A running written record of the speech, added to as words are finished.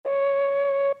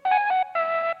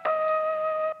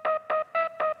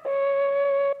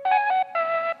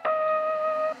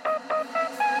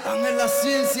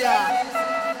Ciencia.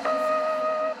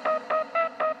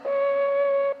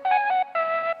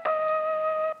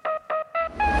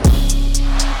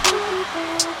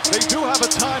 They do have a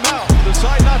timeout.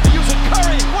 Decide not to use it.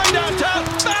 Curry, way downtown.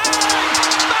 Bang!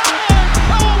 Bang!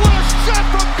 Oh, what a shot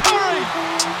from Curry!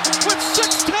 With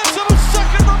 0.6 of a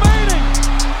second remaining.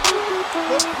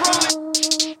 The Brody.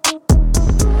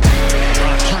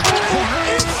 Turns corner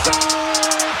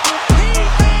inside. He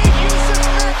made Yusuf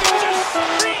Nurkic a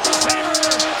screensaver.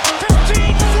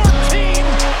 15-14.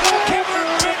 The Kevlar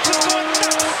bench is going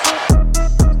nuts.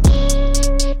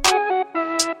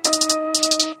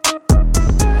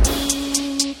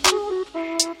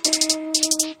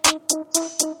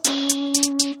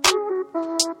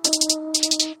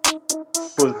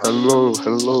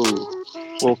 Hello.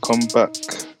 Welcome back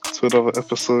to another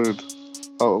episode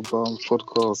Out of Bounds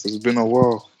podcast. It's been a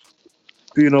while.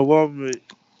 Been a while, mate.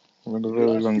 Been a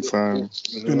very long time.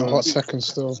 It's been a hot second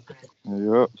still.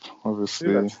 Yep,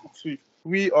 obviously. Sweet.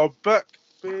 We are back,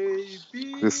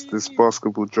 baby. This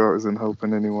basketball drought isn't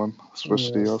helping anyone,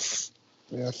 especially us.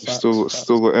 Yeah, We've still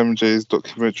got MJ's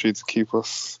documentary to keep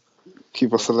us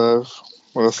alive.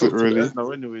 Well, that's it really. Now,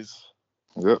 anyways.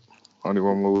 Yep, only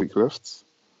one more week left.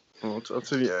 I'll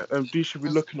tell you, MD should be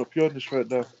looking up Giannis right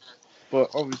now.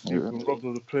 But obviously, Yeah. we're robbed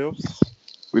of the playoffs.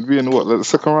 We'd be in what, like the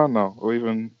second round now, or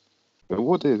even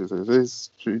what day is it? It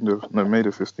is May the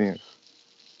 15th.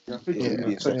 Yeah, I think Yeah, it'll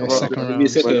be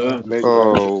second round. round.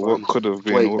 Oh, what could have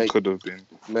been? Wait, What mate. could have been?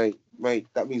 Mate,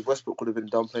 that means Westbrook could have been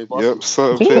done playing basketball. Yep,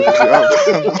 certain players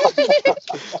would be out.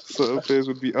 Certain players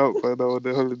would be out by now on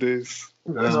their holidays.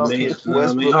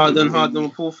 Harden will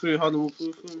pull through.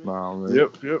 Nah, man.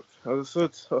 Yep. As I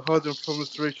said, Harden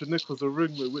promised Rachel Nichols a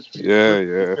ring, mate, which we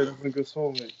Yeah. doesn't go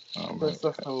home, mate. Nah, man. That's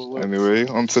how it works. Anyway,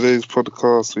 on today's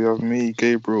podcast, we have me,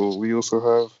 Gabriel. We also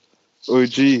have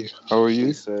OG. How are you?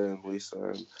 We saying.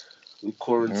 We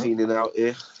quarantining out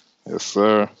here. Yes,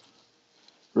 sir.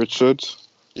 Richard.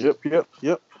 Yep.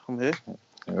 I'm here.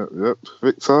 Yep.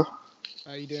 Victor.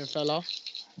 How you doing, fella?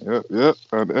 Yep.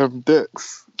 And M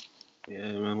Dex.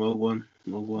 Yeah, man, well one.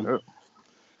 Yep.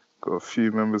 Got a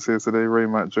few members here today. Ray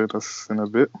might join us in a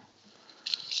bit.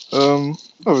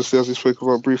 Obviously, as we spoke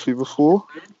about briefly before,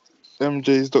 not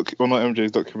MJ's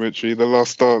documentary, The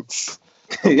Last Dance,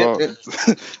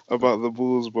 about the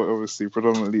Bulls, but obviously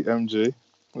predominantly MJ.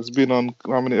 It's been on,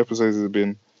 how many episodes has it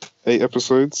been? 8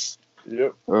 episodes.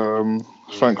 Yep.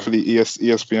 Thankfully,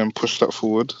 ESPN pushed that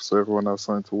forward, so everyone has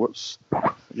something to watch.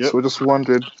 Yep. So we just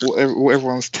wondered what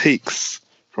everyone's takes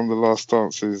from The Last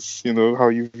Dance is. You know, how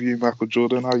you view Michael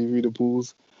Jordan, how you view the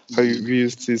Bulls, how you view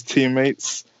his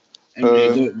teammates.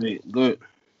 MJ, goat, mate. Goat.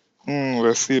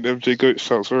 We're seeing MJ GOAT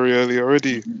shouts very early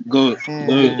already. Goat,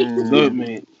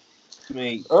 mate.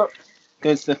 Mate. Go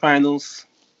to the finals.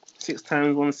 6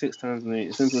 times, won 6 times, mate.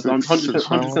 It's simple.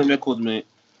 100% record, mate.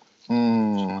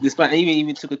 Despite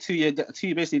even took a 2 year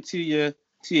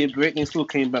break, and still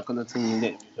came back on the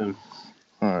team.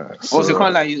 Alright. Also, I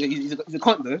can't lie, he's a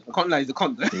cunt though. I can't lie, he's a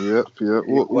cunt though.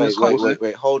 Yep.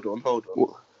 Wait. Hold on.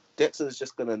 What? Dexter's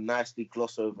just gonna nicely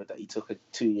gloss over that he took a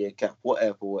 2-year gap.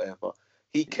 Whatever.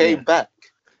 He came back.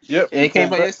 Yep. Yeah, he came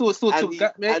back. Yeah, still And took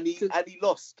that, mate. and he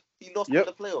lost. He lost Yep.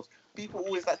 in the playoffs. People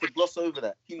always like to gloss over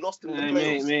that. He lost in the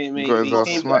playoffs. Mate. Guys He are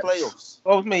came in the smacked. playoffs.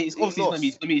 Oh, mate, it's He obviously lost.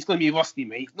 it's gonna be rusty,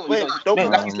 mate. It's not, Wait, it's not, don't mate,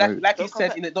 come like, back. he's, like Don't he come said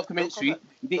back. in the documentary, Don't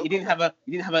he didn't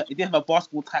have a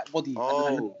basketball type body.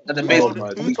 Oh, at the who base.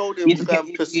 told him to go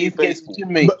and pursue baseball?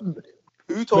 Mate.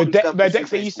 Who told him to go and But pursue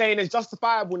Dexter, you baseball? saying it's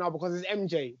justifiable now because it's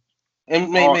MJ?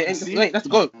 Mate, that's the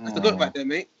goat. That's the goat right there,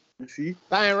 mate. You see?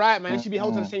 That ain't right, man. It should be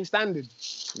held to the same standard.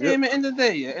 Yeah, mate. End of the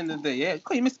day, yeah.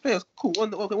 Cool, you missed players. Cool.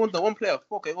 One player.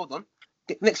 Okay, hold on.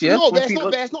 Next year. No, but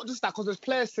it's not just that, because there's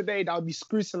players today that would be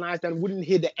scrutinized and wouldn't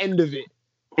hear the end of it.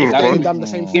 If LeBron? they done the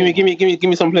same thing. Give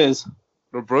me some players.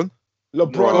 LeBron?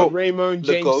 LeBron, Raymond,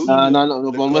 James. Go. No,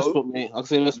 The LeBron, goat. Westbrook, mate. I'll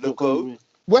say Westbrook. goat. Mate.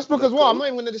 Westbrook as well. I'm not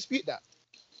even going to dispute that.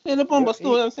 Yeah, LeBron, but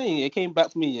still, what I'm saying, it came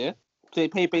back for me, yeah.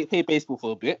 Play baseball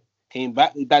for a bit. Came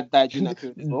back. Died during that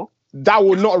period as well. That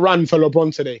would not run for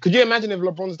LeBron today. Could you imagine if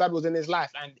LeBron's dad was in his life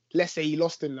and let's say he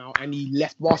lost him now and he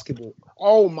left basketball?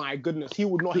 Oh my goodness, he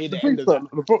would not hear the end of that.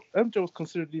 LeBron, MJ was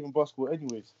considered leaving basketball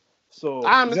anyways. So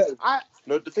I understand.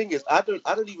 No, the thing is, I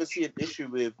don't even see an issue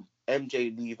with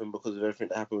MJ leaving because of everything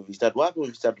that happened with his dad. What happened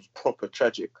with his dad was proper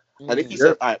tragic. And if he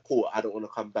said, "All right, cool, I don't want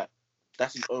to come back,"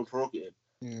 that's his own prerogative.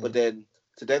 But then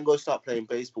to go start playing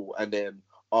baseball and then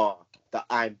that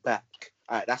I'm back.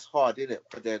 All right, that's hard, isn't it?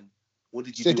 But then what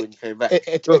did you do when you came back?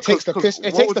 It takes the piss.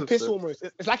 It what takes was the it, piss sir? almost.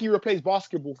 It's like you replace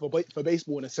basketball for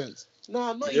baseball in a sense.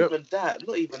 No, not Yep. even that.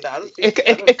 Not even that. I don't think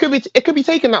It could be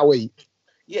taken that way.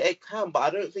 Yeah, it can, but I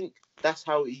don't think that's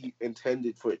how he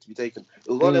intended for it to be taken. It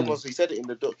was one of them ones. He said it in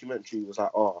the documentary. He was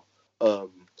like,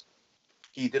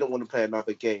 he didn't want to play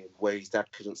another game where his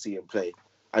dad couldn't see him play,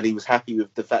 and he was happy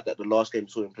with the fact that the last game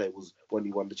he saw him play was when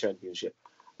he won the championship.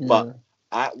 But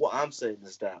what I'm saying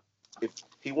is that if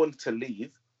he wanted to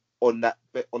leave on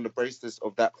the basis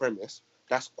of that premise,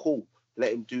 that's cool.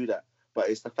 Let him do that. But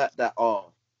it's the fact that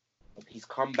he's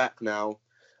come back now.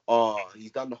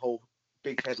 He's done the whole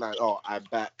big headline. I'm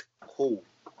back. Cool.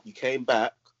 You came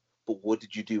back, but what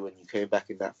did you do when you came back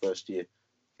in that first year?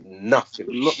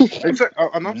 Nothing. Exactly.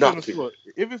 And I'm saying as well,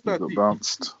 if it's that deep,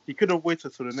 he could have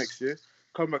waited till the next year,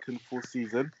 come back in the full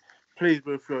season, played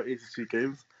both throughout 82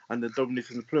 games, and then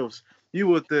dominated in the playoffs. You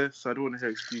were there, so I don't want to hear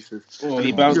excuses. Oh,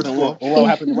 he bounced and what? What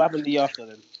happened? What happened the year after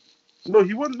then? No,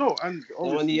 he won. No, and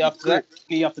one year after that.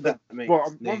 After that, mate.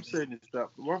 But what I'm saying is that.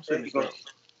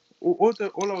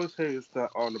 All I would say is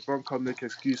that LeBron can't make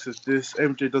excuses.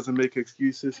 MJ doesn't make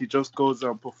excuses. He just goes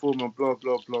out and perform and blah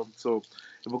blah blah. So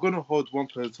if we're gonna hold one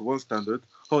player to one standard,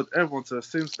 hold everyone to the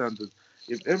same standard.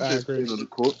 If MJ is playing on the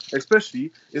court,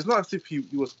 especially, it's not as if he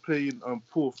was playing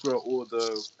poor throughout all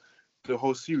the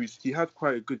whole series. He had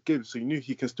quite a good game, so you knew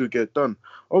he can still get done.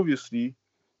 Obviously,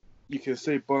 you can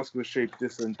say basketball shape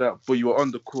this and that, but you were on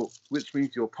the court, which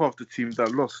means you're part of the team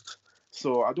that lost.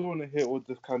 So I don't want to hear all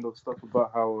this kind of stuff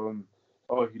about how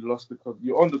he lost because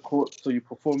you're on the court, so you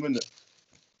perform in it.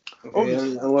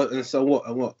 Okay, so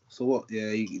what?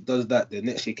 Yeah, he does that. The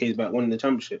next year, came back, won the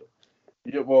championship.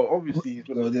 Yeah, well, obviously he's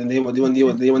gonna. Then they won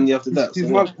the after that. He's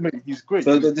so not, mate, he's great.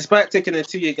 So despite taking a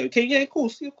 2-year game, okay, yeah, of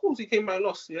course, he came back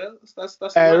lost. Yeah, that's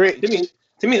Rich.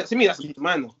 to me that's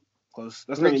minor. Because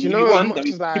that's Rich,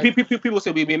 people say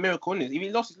it'll be a miracle, innit? If he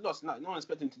lost, he lost. Like, no one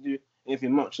expected him to do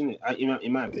anything much, innit?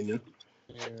 In my opinion.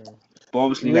 Yeah. But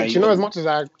obviously, Rich, as much as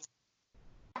I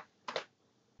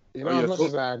agree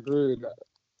with that,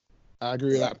 I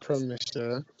agree with that premise.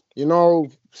 Yeah.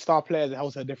 Star players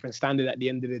holds a different standard at the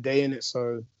end of the day, innit?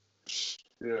 So,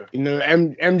 yeah.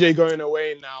 MJ going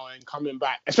away now and coming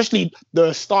back, especially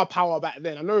the star power back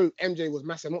then. I know MJ was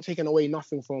massive. I'm not taking away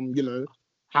nothing from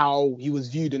how he was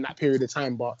viewed in that period of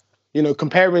time, but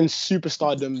comparing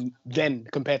superstardom then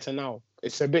compared to now,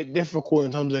 it's a bit difficult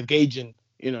in terms of gauging.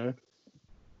 One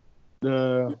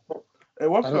thing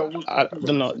I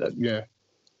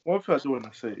do want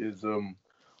to say is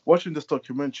watching this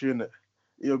documentary, innit,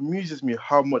 it amuses me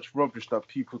how much rubbish that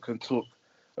people can talk,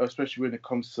 especially when it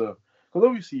comes to, because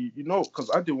obviously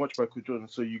because I didn't watch Michael Jordan,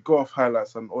 so you go off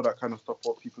highlights and all that kind of stuff,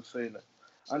 what people saying it,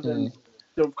 and then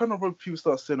the kind of people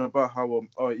start saying about how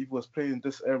if he was playing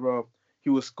this era, he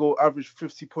would score average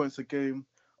 50 points a game.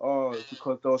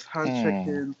 Because there was hand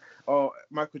checking.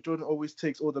 Michael Jordan always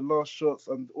takes all the last shots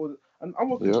and I'm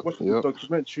watching the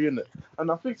documentary, innit? And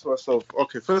I think to myself,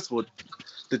 okay, first of all,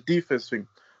 the defense thing.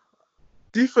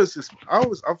 Defense is I've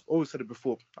always said it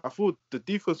before. I thought the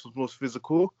defense was most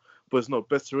physical, but it's not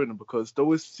better in it because they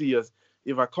always see as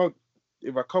if I can't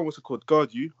what's it called,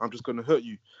 guard you, I'm just gonna hurt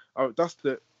you. That's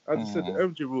as you said, the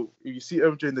MJ rule. If you see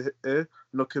MJ in the air,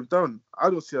 knock him down. I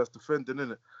don't see us defending,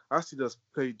 innit? I see us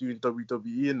play doing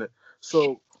WWE, innit?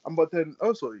 So, but then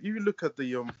also, if you look at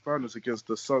the finals against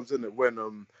the Suns, innit, when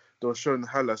they were showing the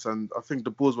highlights, and I think the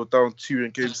Bulls were down 2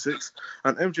 in Game 6,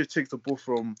 and MJ takes the ball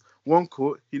from one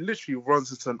court, he literally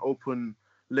runs into an open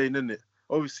lane, innit?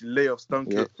 Obviously, layups,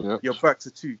 dunk it, you're back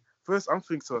to 2. First, I'm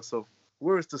thinking to myself,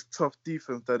 where is this tough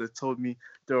defense that had told me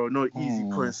there are no easy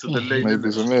points to the lane? Maybe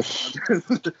it's a myth.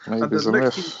 And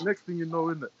the next thing you know,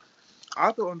 innit?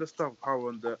 I don't understand how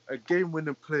on a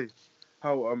game-winning play,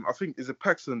 how I think is it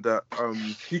Paxson that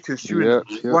he can shoot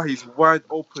while he's wide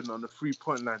open on the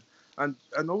 3-point line, and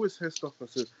always hear stuff that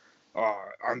says,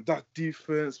 and that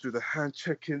defense with the hand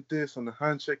checking this and the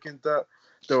hand checking that,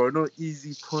 there are no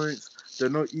easy points, there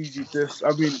are no easy this.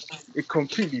 I mean, it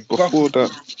completely before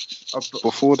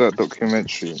that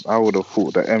documentary, I would have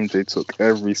thought that MJ took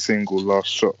every single last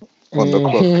shot on the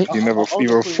clock. You never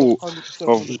even thought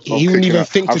of he wouldn't even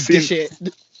think to dish it.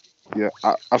 Yeah,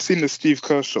 I've seen the Steve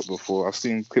Kerr shot before. I've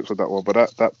seen clips of that one, but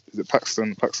that is it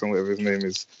Paxson, whatever his name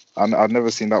is. I've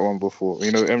never seen that one before.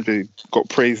 MJ got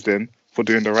praised then for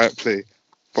doing the right play,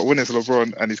 but when it's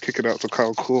LeBron and he's kicking out to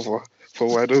Kyle Korver for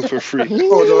wide open free, hold on.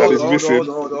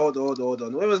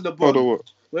 Where was LeBron?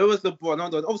 Where was LeBron?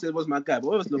 Hold on. Obviously, it was my guy, but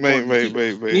where was LeBron?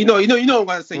 Mate. You know what I'm going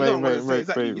to say. You know what I'm going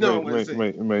to say. You know what I'm going to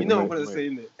say. You know what I'm going to say,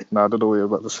 innit? Nah, I don't know what you're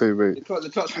about to say, mate. The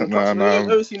clutch. I've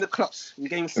never seen the clutch in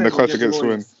Game 7. In the clutch against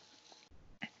Win.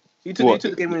 He took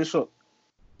the game-winning shot.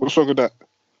 What's wrong with that?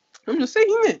 I'm just saying,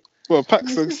 innit? Well,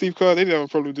 Paxson, Steve Kerr, they didn't have a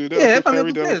problem doing that. Yeah, but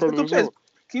Curry didn't have a problem as well.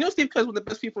 You know Steve Kerr's one of the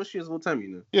best people shooters of all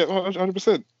time, Yeah,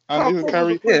 100%. And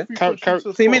Carry.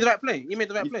 So he made the right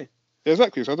play. Yeah,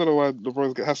 exactly. So I don't know why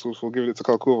LeBron's get hassled for giving it to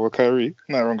Kyle Korver or Kyrie.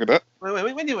 Nothing wrong with that. Wait,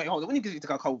 hold on. When you give it to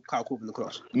Kyle Korver in the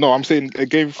clutch? No, I'm saying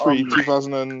game 3,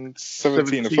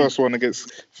 2017, the first one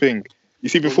against Thing. You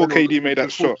see, before KD made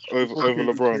that shot over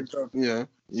LeBron. Yeah.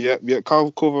 Yeah.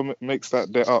 Kyle Korver makes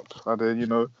that there up, and then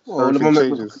everything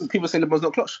changes. People say LeBron's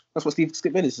not clutch. That's what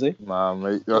Skip Bayless say. Nah,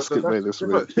 mate, that's Skip Bayless.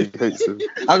 Mate. He hates him.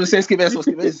 I'm just saying Skip Bayless. What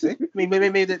Skip Bayless say.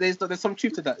 Maybe there's some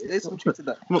truth to that. There's some truth to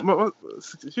that.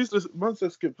 Man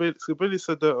said Skip Bayless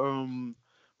said that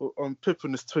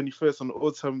Pippen is 21st on the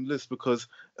all-time list because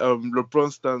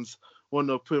LeBron stands want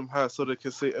to put him high so they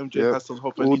can say MJ has some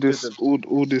hope. All this. So I'm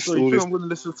going to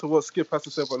listen to what Skip has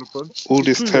to say about LeBron. All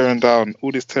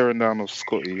this tearing down of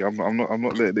Scotty. I'm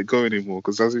not letting it go anymore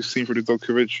because as we've seen through the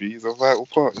documentary, he's a vital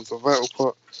part. To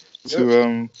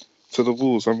the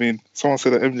Bulls. I mean, someone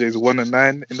said that MJ is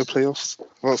 1-9 in the playoffs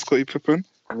about Scottie Pippen.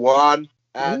 1-9.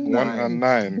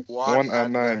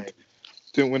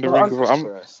 Didn't win the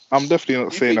ring. I'm definitely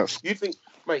not saying that. You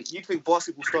think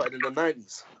basketball started in the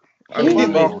 90s?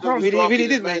 Really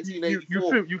did, man. You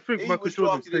think Michael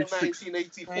Jordan played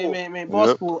 1984? Man,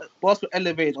 basketball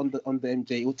elevated on the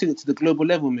MJ. It took it to the global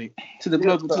level, mate. To the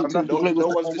global.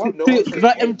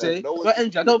 Without MJ,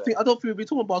 I don't think we'll be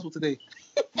talking basketball today.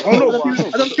 I don't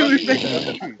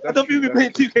think we'll be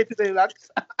playing 2K today,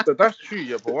 lads. That's true,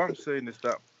 yeah. But what I'm saying is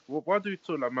that why do we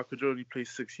talk like Michael Jordan played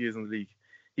 6 years in the league?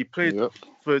 He played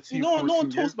 13. No one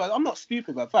talks about it. I'm not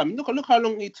stupid, but fam, look how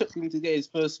long it took him to get his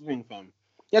first ring, fam.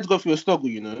 He had to go through a struggle,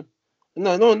 No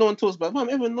one talks about it. Fam,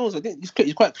 everyone knows. I think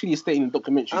he's quite clearly stating in the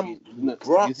documentary.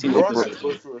 Bron had to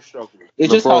go through a struggle.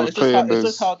 It's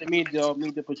just how the media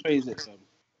portrays it, fam.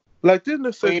 Like, didn't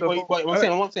they say? But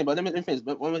let me finish.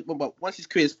 But once his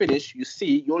career is finished,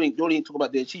 you only talk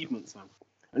about the achievements, fam.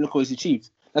 And look what he's achieved.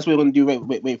 That's what we're going to do.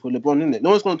 Wait for LeBron, isn't it? No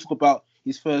one's going to talk about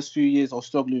his first few years of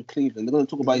struggling with Cleveland. They're going to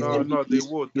talk about his MVPs. No, they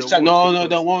would. No,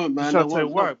 they won't, man. I'll tell you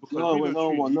why. No, they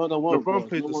won't. LeBron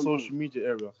played the social media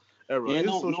era. In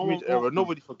social media era,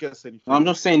 nobody forgets anything. I'm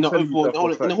not saying that in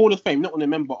the Hall of Fame, not going to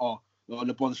remember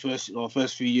LeBron's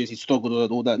first few years he struggled or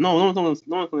all that. No one's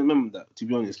going to remember that. To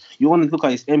be honest, you want to look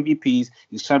at his MVPs,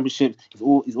 his championships, his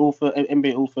all for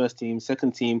NBA all first team,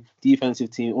 second team, defensive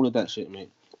team, all of that shit,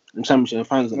 mate. And championship and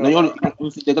finals.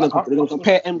 They're going to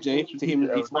compare MJ to him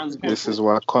with these fans. This is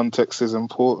why context is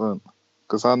important.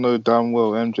 Because I know damn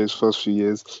well MJ's first few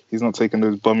years, he's not taking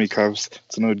those bummy Cavs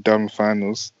to no damn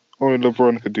finals. Only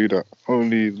LeBron could do that.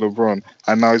 Only LeBron.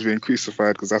 And now he's being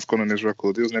crucified because that's gone on his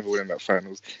record. He was never winning that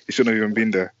finals. He shouldn't have even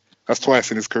been there. That's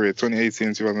twice in his career, 2018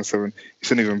 and 2007. He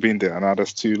shouldn't have even been there. And now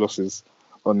that's 2 losses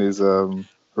on his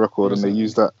record. And they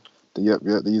use that. They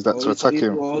use that to attack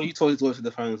him. Well, he told his voice to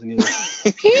the fans anyway.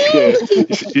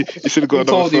 He should have got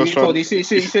another first round. He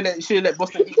should have let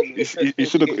Boston beat him. He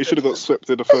should have got swept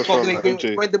in the first round. Like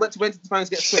MJ. When did the fans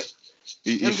get swept?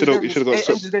 He should have got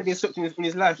swept. MJ's never been swept in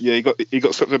his life. Yeah, he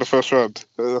got swept in the first round.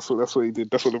 That's what he did.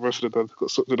 That's what LeBron should have done.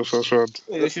 Got swept in the first round.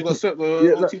 Yeah, she got swept.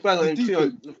 2 bad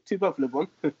for LeBron.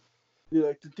 Yeah,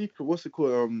 like the deeper. What's it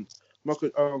called?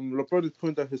 LeBron is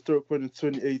pointing that historic point in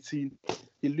 2018.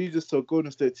 He loses to a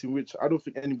Golden State team, which I don't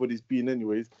think anybody's beaten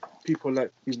anyways. People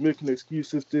like he's making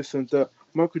excuses, this and that.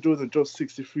 Michael Jordan drops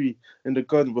 63 in the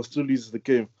Garden, but still loses the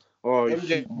game.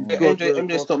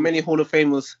 MJ stopped many Hall of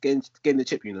Famers getting the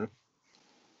chip,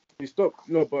 He stopped.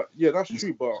 No, but yeah, that's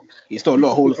true. But he stopped a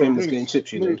lot of Hall of Famers getting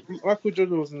chips, Michael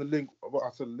Jordan was in the league.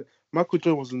 Michael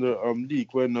Jordan was in the league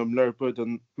when Larry Bird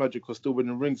and Magic were still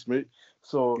winning rings, mate.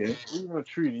 So even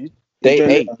truly,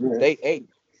 they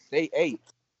ate.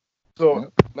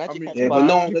 So Magic.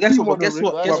 But guess what?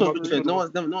 Richard? No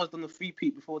one's done a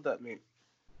 3-peat before that, mate.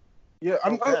 Yeah,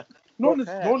 no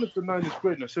one is denying his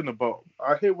greatness, but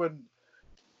I hate when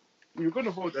you're gonna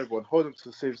hold them to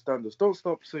the same standards. Don't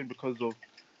stop saying because of,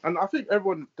 and I think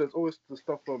there's always the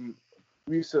stuff from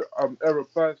recent era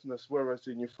biasness, whereas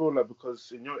you feel like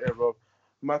because in your era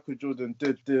Michael Jordan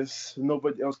did this,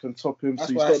 nobody else can top him.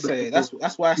 That's why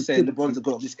I say LeBron's the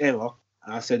GOAT of this era,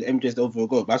 and I said MJ's the overall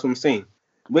GOAT. That's what I'm saying.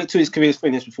 Wait till his career is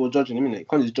finished before judging him, innit? You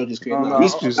can't just judge his career now. I'm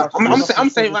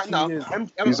saying right now,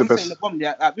 I'm saying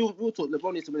LeBron, we'll talk,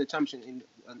 LeBron needs to win a championship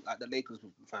at the Lakers,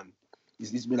 fam.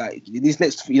 He's like, this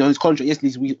next, his contract, yes,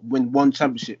 he's win 1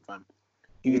 championship, fam.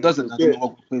 If he doesn't, I don't know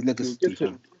what his legacy,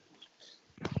 fam.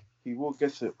 He will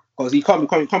get it. Because he can't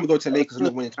go to the Lakers and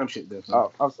not win a championship there.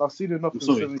 I've seen enough in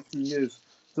 17 years.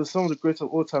 So some of the greats of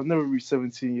all time never reached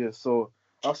 17 years. So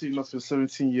I've seen enough in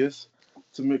 17 years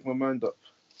to make my mind up.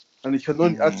 And he can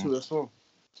only add to it as well.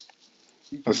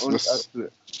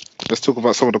 Let's talk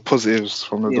about some of the positives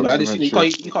from the documentary. You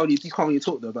can't really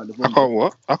talk though about the. I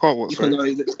can't what? Sorry.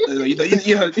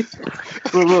 You heard me.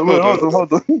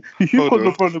 Hold on. You called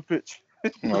LeBron a bitch. I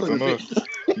don't know.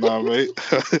 Nah, mate.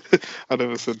 I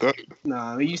never said that.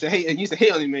 Nah, you used to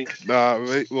hate on him, mate. Nah,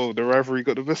 mate. Well, the rivalry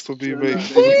got the best of me, Nah, mate. nah,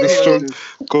 The strong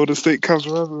Golden State Cavs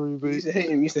rivalry, You mate.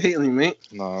 used to hate on him, mate.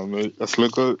 Nah, mate. That's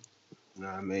logo.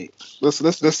 Nah, mate. Let's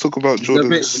talk about He's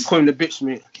Jordan's. call him the bitch,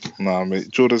 mate. Nah, mate.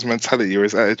 Jordan's mentality or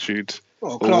his attitude.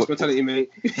 Oh, class mentality,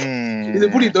 mate. He's a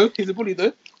bully though.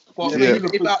 But Yeah.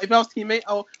 if I was teammate,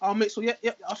 I'll make sure.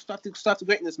 Yeah, I'll start to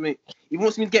greatness, mate. If he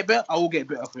wants me to get better, I will get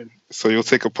better for him. So you'll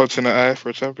take a punch in the eye for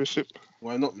a championship?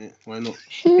 Why not, mate? Why not?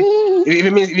 if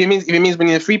it means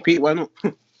winning a 3-peat, why not?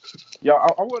 Yeah,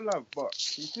 I won't lie, but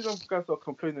you see them guys that are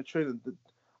complaining the training.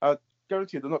 I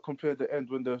guarantee they're not comparing the end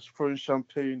when they're throwing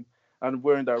champagne and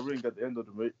wearing that ring at the end of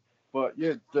the night. But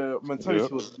yeah, the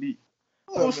mentality was elite.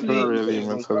 Obviously,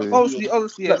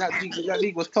 yeah, that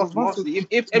league was tough. Obviously,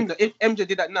 if MJ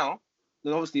did that now,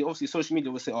 then obviously social media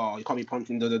would say, "Oh, you can't be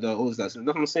punching all that." So that's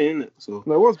what I'm saying, isn't it? So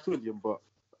No, it was brilliant, but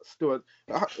still,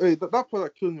 that part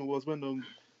that killed me was when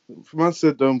man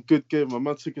said good game, and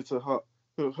man took it to heart.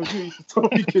 He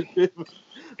told me good game.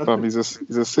 Fam, he's a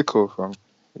sicko, fam.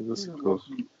 He's a sicko.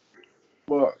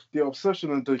 But the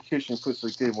obsession and dedication he put to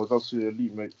the game was absolutely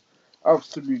elite, mate.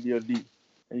 Absolutely elite.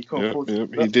 And you can't fault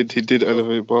him. He did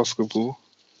elevate basketball.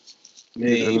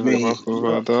 mate.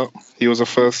 Without doubt. He was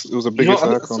the biggest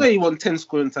I icon. swear he won 10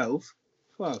 scoring titles.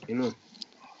 Fuck, you know.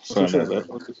 Something like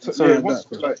that. Something like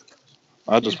that.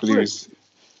 I just believe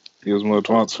he was more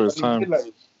advanced for his time.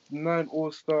 9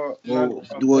 All-Star.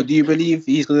 Well, do you believe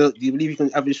he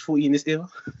can average 40 in this era?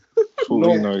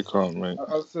 40, no, he can't, mate.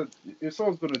 I said, if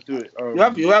someone's going to do it...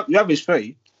 You average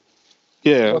 30.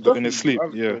 Yeah, in his sleep,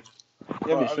 yeah.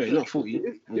 You average 30, not 40.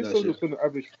 If someone's going to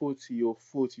average 40 or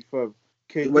 45...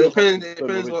 Well,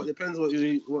 it depends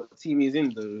what team he's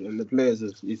in, though, and the players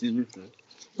he's with, though.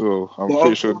 Well, I'm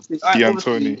pretty sure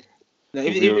D'Antoni.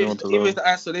 If it's the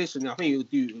isolation, I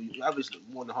think you average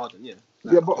more than Harden, yeah.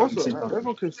 Yeah, but also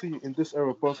everyone can see in this era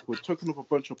of basketball, chucking up a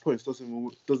bunch of points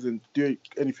doesn't do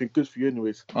anything good for you,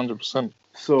 anyways. 100%.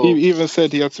 So he even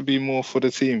said he had to be more for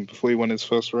the team before he won his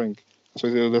first ring. So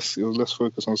he was less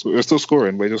focused on scoring. He was still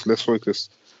scoring, but he just less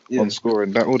focused on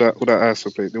scoring. All that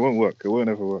ISO play, it won't work. It won't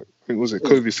ever work. I think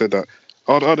Kobe said that.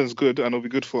 Harden's good and it'll be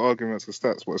good for arguments and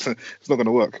stats, but it's not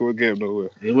gonna work. It won't get him nowhere.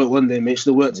 It worked one day, mate. Should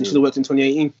have worked in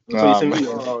 2018.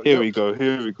 Here we go.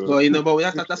 Well,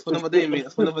 but that's for another day, mate.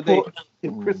 That's for another day.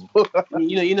 You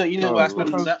know where I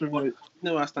stand with that. You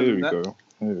know where I stand with that.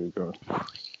 Here we go.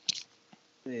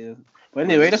 Yeah. But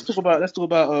anyway, let's talk about as we're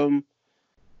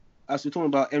talking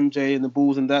about MJ and the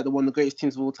Bulls and that, they're one of the greatest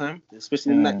teams of all time,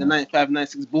 especially the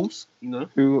 95-96 Bulls. You know.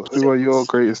 Who are your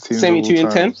greatest teams? 72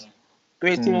 and 10.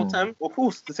 Greatest team of all time? Of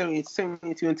course, the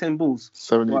 72 and 10 Bulls.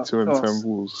 72 and 10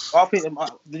 Bulls. I think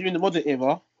during the modern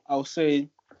era, I would say,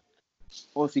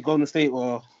 obviously, Golden State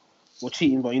were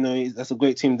cheating, but, that's a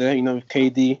great team there.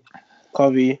 KD,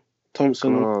 Curry,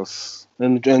 Thompson,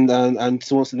 and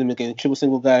Swanson them again. Triple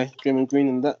single guy, Draymond Green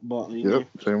and that. But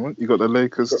Draymond. You got the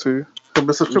Lakers too.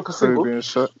 Mr. Triple single. Kobe and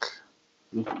Shaq.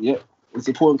 Yep. It's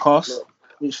important cast.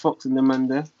 Rich Fox and the man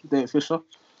there. Derek Fisher.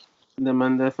 And the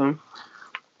man there, fam.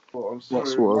 I'm sorry,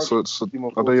 so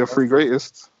are they your three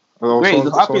greatest? I think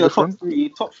the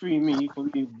top three for me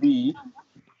would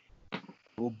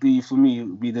be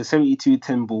the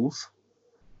 72-10 Bulls.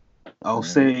 I'll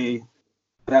say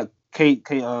that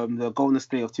the Golden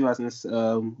State of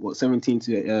 2017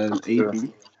 to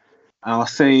 18. I'll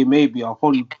say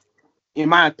in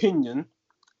my opinion,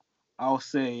 I'll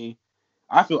say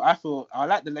I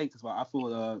like the Lakers, but I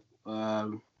feel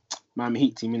the Miami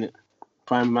Heat team in it.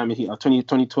 Prime Miami Heat,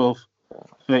 2012,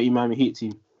 30 Miami Heat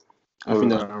team. I think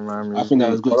that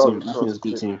was a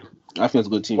good team. I think it's a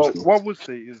good team. Well, what I would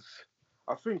say is,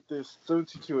 I think the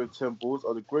 72 and 10 Bulls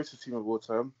are the greatest team of all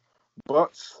time,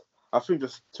 but I think the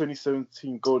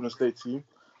 2017 Golden State team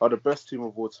are the best team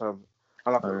of all time.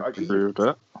 And I agree with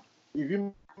that. If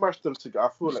you match them together, I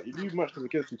feel like if you match them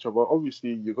against each other,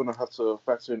 obviously you're gonna have to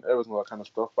factor in errors and all that kind of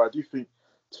stuff. But I do think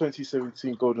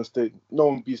 2017 Golden State, no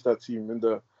one beats that team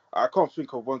I can't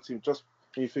think of one team. Just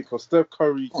when you think of Steph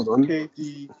Curry,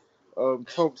 KD,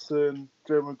 Thompson,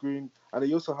 Draymond Green, and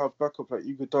they also have backup like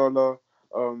Iguodala,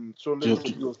 Sean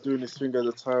Lindsay was doing his thing at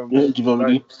the time. Yeah, you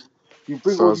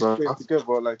bring all these players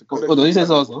together, like the he says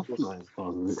Zaza.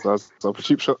 That's a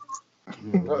cheap shot.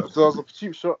 Zaza a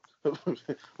cheap shot.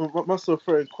 Must have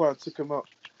thrown Quan took him out,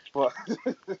 but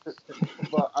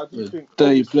I do think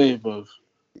dirty play, bro.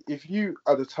 If you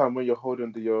at the time when you're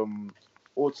holding the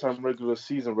all-time regular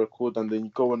season record and then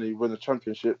you go on and you win a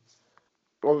championship,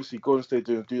 obviously Golden State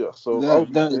didn't do that. So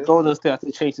Golden State, I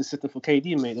think, changed the system for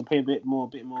KD, mate. They play a little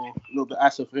bit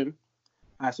ISO for him.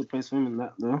 ISO plays for him and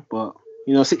that, no. But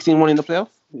 16-1 in the playoff.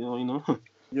 You know.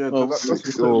 Yeah, Well,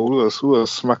 that's Who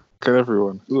else smacking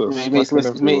everyone? Who else Mate,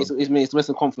 smacking everyone? it's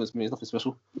Western Conference, mate. It's nothing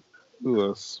special. Who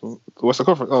else? What's the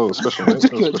conference? Oh, special, mate.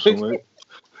 Oh, special, mate.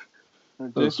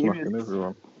 Who else smacking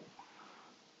everyone?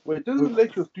 Wait, didn't the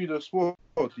Lakers do the sport?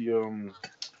 What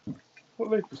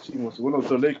Lakers team was it? One of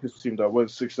the Lakers team that went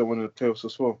 6-1 in the playoffs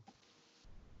as well.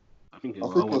 I think it I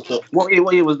was. think it was the,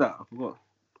 What year was that? I forgot.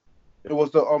 it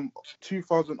was the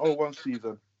 2001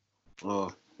 season.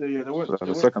 Oh. Yeah, they went.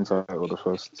 The second time or the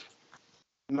first?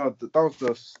 No, that was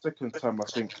the second time, I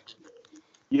think.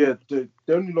 Yeah, they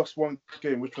only lost one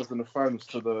game, which was in the finals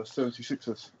to the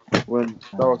 76ers. That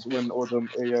was when all them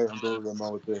AI and all them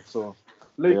out there. So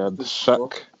They had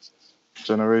Shaq,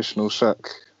 generational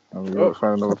Shaq, and we won't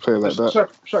find another player like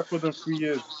that. Shaq for them 3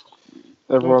 years.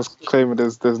 Everyone's claiming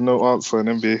there's no answer in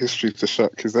NBA history to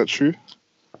Shaq. Is that true?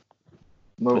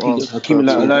 No answer. Hakeem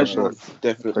Olajuwon.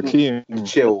 Definitely. Hakeem.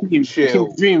 Chill.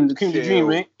 The dream,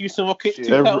 mate. Houston Rockets.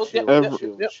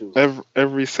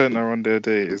 Every center on their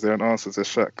day, is there an answer to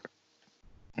Shaq?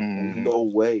 No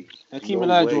way. Hakeem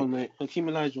Olajuwon, mate. Hakeem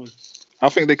Olajuwon. I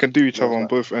think they can do each other on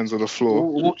both ends of the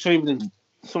floor. Wilt Chamberlain.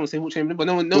 Someone say Wilt Chamberlain, but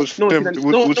no one Wilt Chamberlain's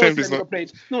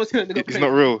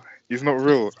not real. He's not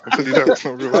real. I'm telling you that it's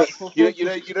not real.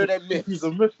 You know that myth. He's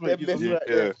a myth, mate.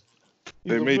 Yeah.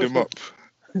 They made him up.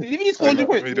 If he's 400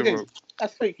 points,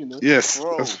 that's fake, you know. Yes,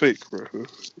 bro. That's fake, bro.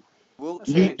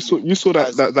 You saw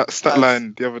that stat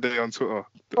line the other day on Twitter.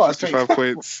 65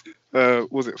 points.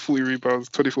 Was it 40 rebounds,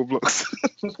 24 blocks?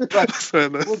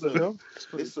 Listen,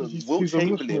 Wilt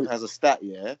Chamberlain has a stat,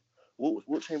 yeah.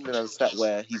 Wilt Chamberlain has a stat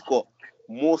where he's got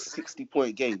more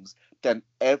 60-point games than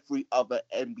every other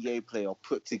NBA player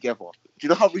put together. Do you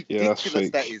know how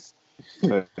ridiculous that is?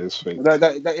 That is fake.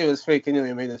 That was fake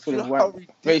anyway, man. It's full of white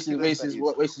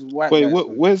racist white. Wait,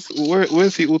 where's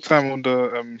he all time on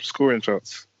the scoring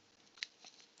charts?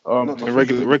 In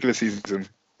regular season.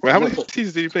 Wait, how many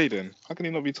seasons did he play then? How can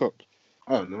he not be top?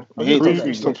 I don't know. He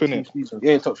ain't top in it. He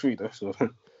ain't top 3 though. So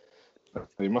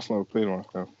he must not have played one.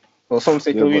 Well, some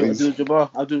say Kareem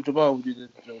Abdul-Jabbar would do the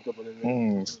job on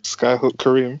him. Skyhook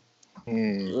Kareem.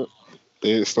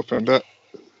 They ain't stopping that.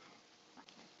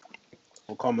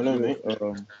 Or Carmelo, mate. I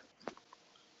think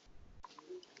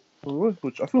Wilt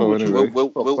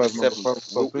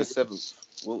is seventh.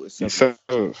 He's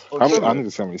seventh. I need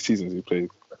to see how many seasons he played.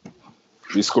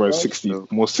 He's scoring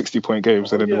 60-point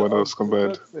games than anyone else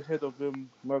combined. Ahead of him,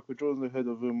 Michael Jordan ahead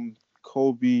of him,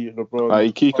 Kobe,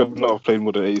 LeBron. He could not have played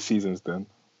more than 8 seasons then.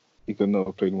 He could not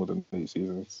have played more than 8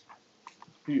 seasons.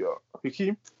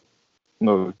 Hakeem?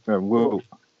 No, Wilt.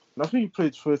 I think he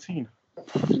played 13.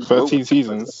 13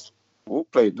 seasons?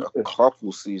 Wilt played a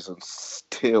couple seasons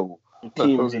still.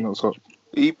 He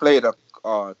played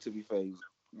to be fair,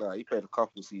 he played a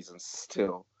couple seasons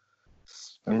still.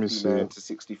 Let me see. To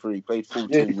 63. He played 14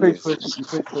 years. He played 14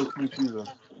 seasons.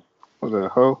 What the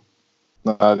hell?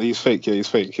 Nah, he's fake. Yeah, he's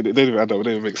fake. They don't even add up.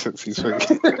 They don't make sense. He's fake.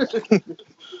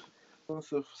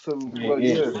 That's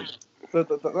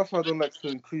why I don't like to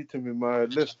include him in my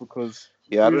list because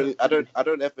I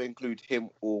don't ever include him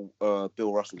or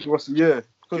Bill Russell. Yeah.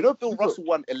 You know Bill Russell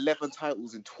won 11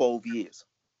 titles in 12 years.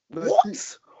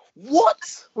 What?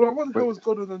 Well, I wonder who was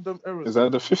better than them eras. Is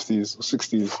that the 50s or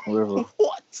 60s, whatever?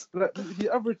 What? Like, he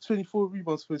averaged 24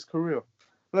 rebounds for his career.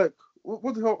 Like,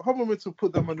 what the hell? How am I meant to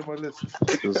put them under my list?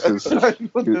 He was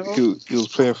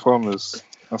playing Farmers.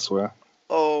 That's where.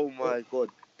 Oh my God.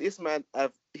 This man,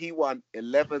 he won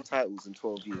 11 titles in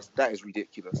 12 years. That is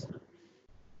ridiculous.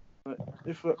 Hold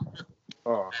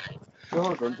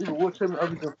on. Even Wilt Chamberlain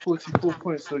averaging 44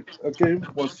 points a game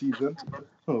one season.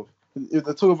 Oh, if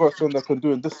they talk about someone that can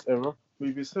do in this era,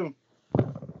 maybe it's him.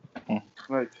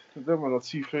 Like, them are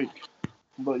too fake.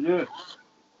 But yeah.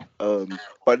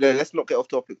 But then let's not get off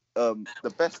topic.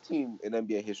 The best team in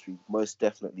NBA history most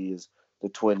definitely is the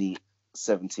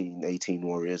 2017-18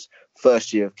 Warriors.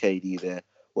 First year of KD there.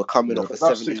 We're coming off a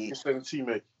 17,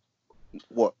 mate.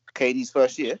 What? KD's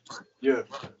first year? Yeah.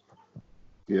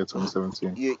 Yeah,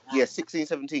 2017. Yeah,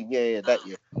 16-17. Yeah, that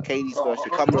year. KD's first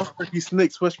year. Coming off. He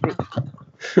snakes Westbrook.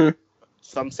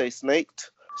 Some say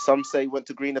snaked. Some say went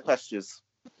to greener pastures.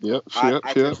 Yep. I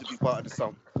tend to be part of the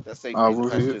some that say greener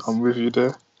pastures. I'm with you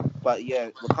there. But yeah,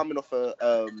 we're coming off a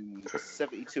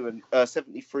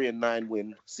 73-9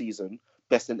 win season,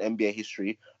 best in NBA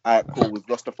history. Alright, cool. We've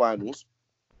lost the finals.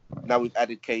 Now we've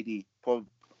added KD. Probably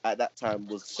at that time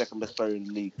was the second best player in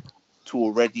the league to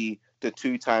already the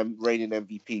 2-time reigning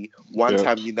MVP,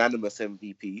 1-time unanimous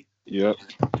MVP. Yep.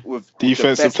 With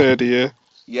defensive player of the year.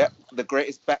 Yep, the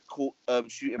greatest backcourt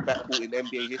shooting backcourt in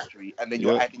NBA history, and then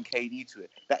you're adding KD to it.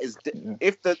 That is,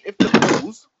 if the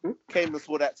Bulls came and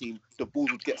saw that team, the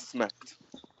Bulls would get smacked.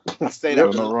 I say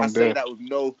that. I say that with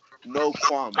no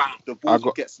qualms. The Bulls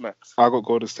will get smacked. I got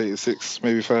Golden State at 6,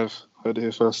 maybe 5. Heard it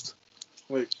here first.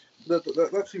 Wait,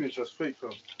 that team is just fake,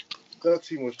 fam. That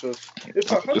team was just. In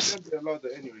fact, how did they allow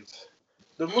that anyways?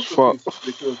 They must have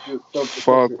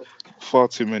far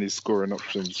too many scoring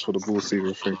options for the Bulls to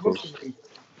even think of.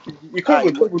 You can't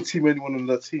even double team anyone on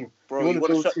that team. Bro, you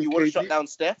want to shut down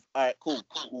Steph? All right, cool.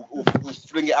 We'll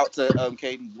fling it out to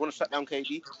KD. You want to shut down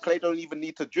KD? Clay don't even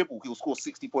need to dribble. He'll score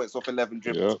 60 points off 11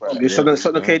 dribbles. Yeah. You shut down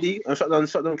KD? Shut down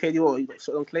KD? What? You got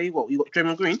shut down Clay? What? You got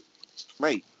Draymond Green?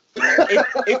 Mate,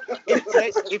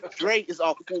 if Dre is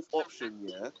our fourth option,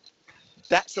 yeah,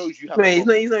 that shows you how. Mate,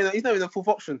 he's not even the fourth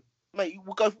option. Mate,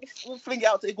 we'll fling it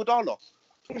out to Iguodala.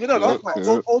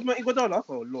 Old man Iguodala?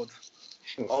 Oh, Lord.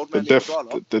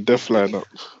 The death lineup.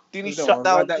 Didn't he shut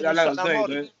down?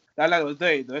 That line was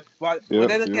dirty, though. But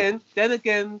then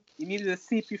again, he needed a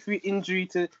CP3 injury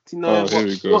to know. Here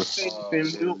we go.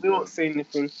 We won't say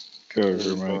anything. Here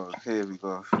we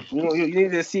go. You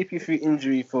needed a CP3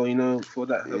 injury for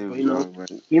that.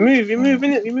 We're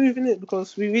moving it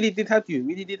because we really did have you.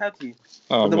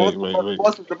 Oh,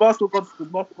 the basketball gods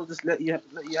just let you have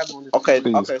one. Okay.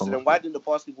 So then why didn't the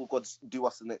basketball gods do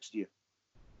us the next year?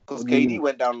 Because KD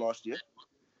went down last year.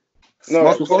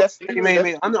 No, Steph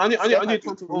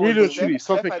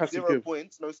something had 0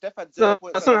 points. No, Steph had 0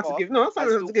 points. Something has to give. No,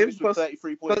 something has to give because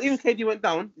even KD went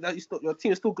down. Your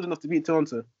team is still good enough to beat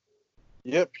Toronto.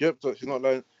 Yep. So she's not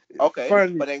lying. Okay,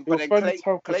 finally, but then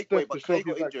Clay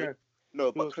got injured.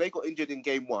 No, but Clay got injured in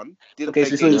game 1. Okay,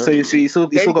 so you still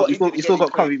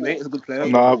got Curry, mate. It's a good player.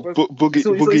 Nah, Boogie.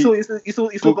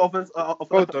 You still got offense.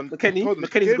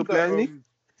 McKennie's a good player, isn't he?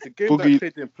 The game that Clay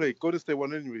didn't play, Golden State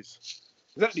won anyways.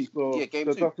 Exactly. So yeah, game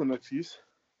 2. That's not an excuse.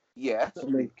 Yeah.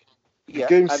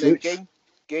 Game 6.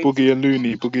 Boogie and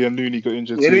Looney got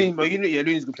injured too.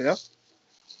 Looney's a good player.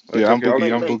 Yeah, I'm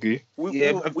Boogie.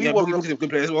 Boogie's a good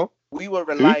player as well. We were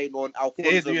relying on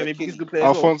Alfonso. He's a good player.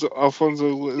 Alfonso.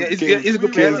 He's a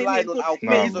good player.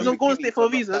 He's on Golden State for a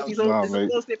reason. He's on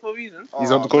Golden State for a reason. He's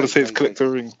on the Golden State's collector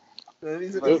ring.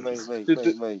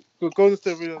 Mate. Golden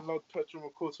State really allowed Patrick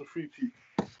McCall to free-peat.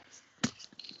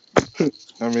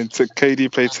 I mean,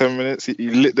 KD played 10 minutes. He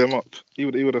lit them up. He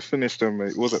would have finished them,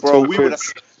 mate. Was it? Bro, we would have.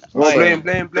 Blame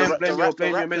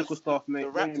your medical staff, mate.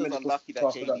 The Raptors are lucky that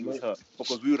KD was hurt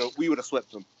because we would have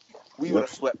swept them.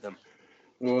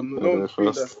 Well, no one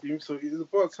beat that team, so it's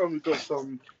about time we got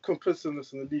some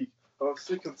competitiveness in the league. I'm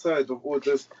sick and tired of all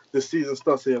this. The season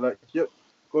starts here, like, yep,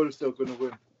 Golden State are going to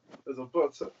win. There's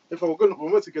about time. If we're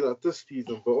meant to get out this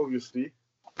season, but obviously,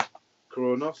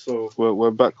 Corona. So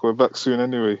we're back soon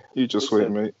anyway. You just wait,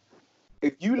 mate.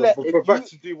 If you let, we're back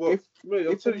to do what? Mate,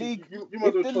 I'm telling you, you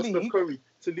might as well trust Steph Curry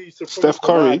to lead to. Steph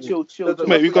Curry, chill.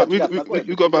 Mate, we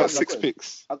got about 6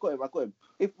 picks. I got him.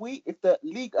 If the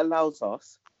league allows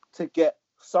us to get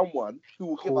someone who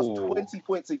will give us 20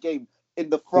 points a game in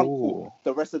the front court,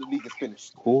 the rest of the league is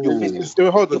finished. You're finished.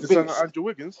 Hold on, is that Andrew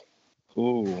Wiggins?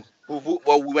 Well,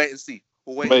 we'll wait and see.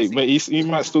 Mate, he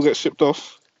might still get shipped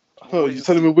off. Oh, you're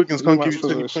telling me Wiggins can't give you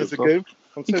 20 points a game?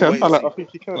 He can. I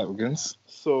think he can. I like Wiggins.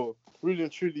 So really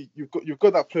and truly, you've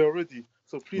got that player already.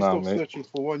 So please stop searching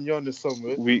for one Giannis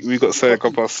somewhere. We got Sayek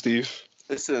up our Steve.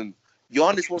 Listen,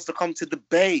 Giannis wants to come to the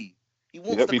Bay. He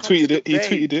tweeted it. He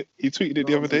tweeted it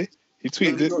the other day. He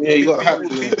tweeted it. Yeah, he got hacked.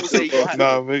 People say he got hacked.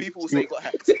 Nah, mate. People say he got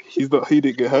hacked. He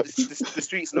didn't get hacked. The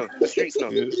streets know.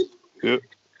 Yeah.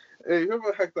 Hey,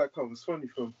 whoever hacked that account was funny,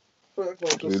 fam.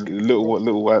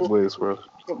 Little white boys, bro.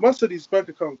 Most of these bank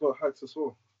accounts got hacked as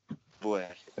well. Boy,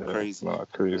 crazy. Nah,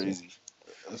 crazy.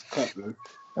 That's cut, man.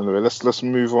 Anyway, let's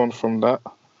move on from that.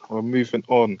 We're moving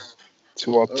on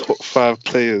to our top 5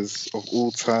 players of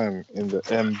all time in the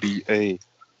NBA.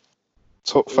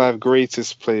 Top 5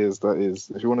 greatest players, that is.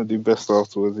 If you want to do best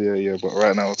afterwards, yeah. But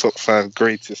right now, top 5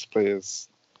 greatest players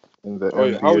in the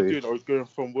NBA. How are we doing? Are we going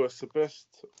from worst to best?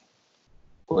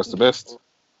 Worst to best?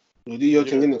 You do your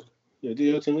thing,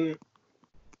 innit?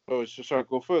 Oh, should I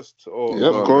go first? Or,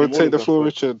 go and take the floor,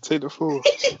 Richard. Take the floor.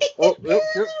 Oh, yep.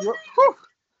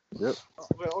 Yep.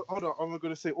 Wait, hold on. Am I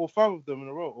going to say all 5 of them in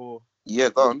a row? Or? Yeah,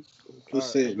 go on. Please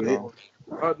say it, mate.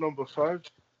 At number 5,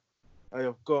 I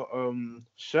have got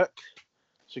Shaq.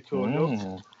 Shaquille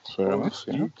O'Neal.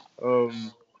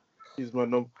 He's my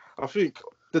number. I think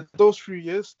those 3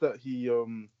 years that he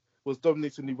was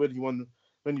dominating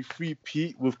when he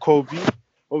free-peat with Kobe.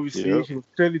 Obviously, he's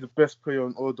clearly the best player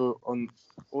on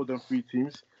all them 3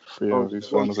 teams. 3 of his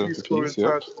finals MVPs,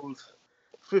 titles,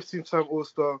 15-time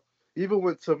All-Star. He even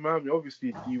went to Miami.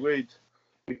 Obviously, D-Wade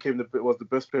was the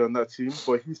best player on that team,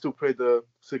 but he still played a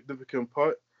significant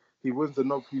part. He wins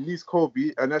he leads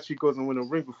Kobe and actually goes and win a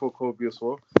ring before Kobe as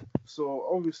well. So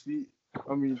obviously,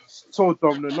 I mean, so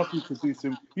dominant, nothing to do to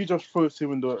him. You just throw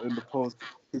him in the post.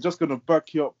 He's just gonna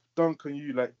back you up, dunk on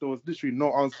you. Like there was literally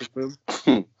no answer for him.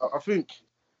 I think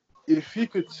if he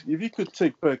could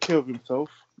take better care of himself,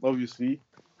 obviously,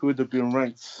 he would have been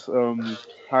ranked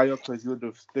higher because he would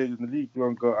have stayed in the league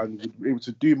longer and would be able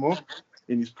to do more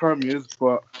in his prime years.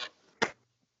 But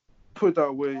put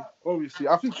that way, obviously,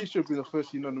 I think he should be the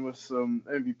first unanimous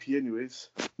MVP, anyways.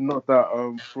 Not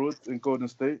that fraud in Golden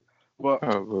State, but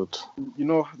you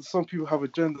know, some people have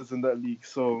agendas in that league.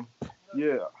 So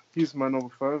yeah, he's my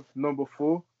number 5. Number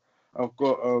 4, I've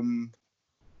got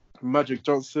Magic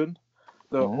Johnson,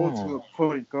 the ultimate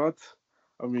point guard.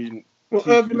 I mean,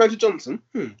 Magic Johnson.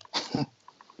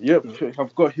 Yep,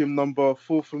 I've got him number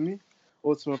 4 for me.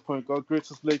 Ultimate point guard,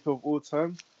 greatest Laker of all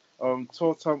time.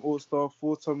 12-time All-Star,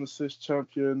 4-time assist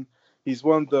champion. He's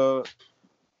won the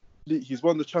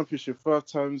championship 5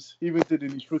 times. He even did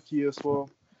in his rookie year as well.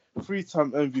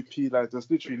 3-time MVP. Like there's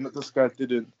literally not this guy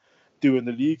didn't do in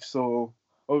the league. So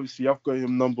obviously I've got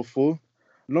him number 4.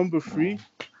 Number 3,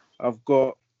 I've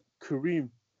got Kareem,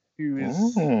 who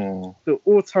is the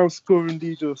all-time scoring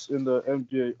leader in the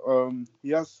NBA. He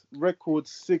has record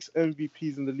 6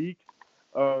 MVPs in the league.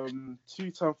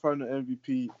 2-time final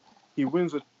MVP. He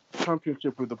wins a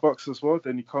championship with the Bucks as well.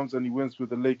 Then he comes and he wins with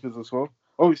the Lakers as well.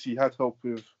 Obviously, he had help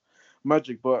with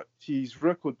Magic, but his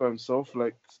record by himself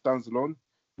stands alone.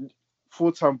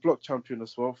 4-time block champion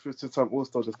as well. 50-time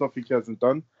All-Star. There's nothing he hasn't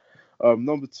done.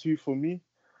 Number 2 for me,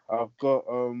 I've got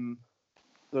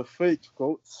the fake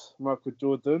GOAT, Michael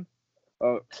Jordan.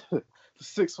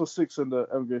 6 for 6 in the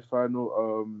NBA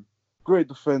final. Great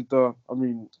defender. I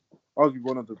mean, arguably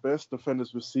one of the best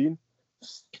defenders we've seen.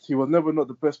 He was never not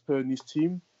the best player in his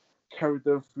team. Carried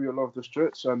them through a lot of the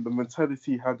stretch, and the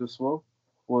mentality he had as well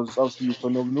was absolutely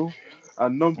phenomenal.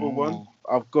 And number 1,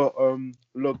 I've got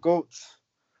Le GOAT.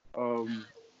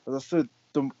 As I said,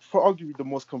 arguably the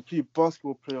most complete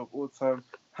basketball player of all time.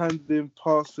 Handling,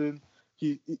 passing.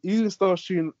 He even started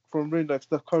shooting from range like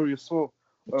Steph Curry as well.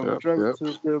 Driving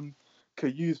to him,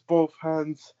 can use both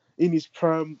hands in his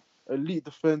prime. Elite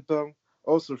defender.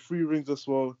 Also 3 rings as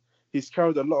well. He's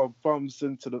carried a lot of bums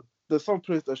into there's some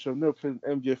players that should have never played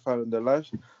an NBA final in their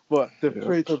lives, but they've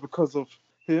played there because of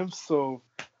him. So,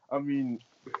 I mean,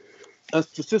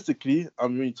 statistically,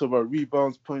 you talk about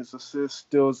rebounds, points, assists,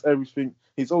 steals, everything.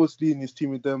 He's always leading his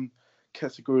team in them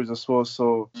categories as well.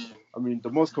 So, I mean, the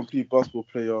most complete basketball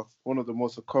player, one of the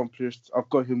most accomplished. I've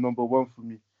got him number 1 for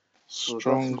me.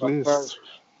 Strong list.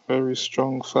 Very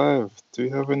strong 5. Do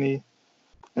you have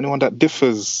anyone that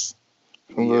differs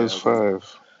from those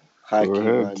 5? High key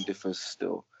man differs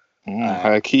still.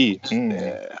 High key.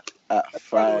 Yeah. At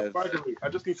 5. By the way, I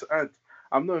just need to add,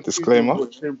 I'm not disclaimer. Bill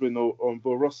Chamberlain or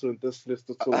Bill Russell in this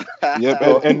list at all.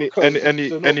 Yep.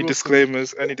 Any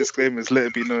disclaimers? Any disclaimers? Let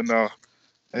it be known now.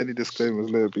 Any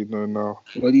disclaimers? Let it be known now.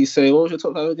 What do you say? What was your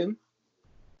top 5 again?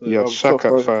 Yeah, Shaq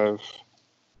at 5.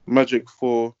 Magic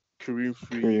 4. Kareem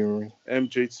 3.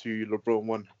 MJ 2. LeBron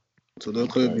 1. So no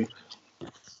Kobe.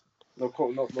 No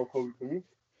Kobe for me.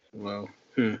 Wow.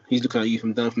 He's looking at you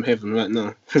from down from heaven right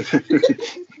now.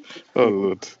 Oh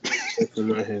Lord. In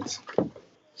my head.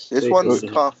 This one's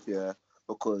tough,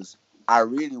 because I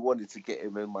really wanted to get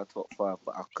him in my top 5,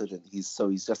 but I couldn't. He's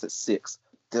just at 6.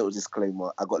 Little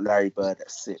disclaimer: I got Larry Bird at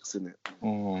 6, innit?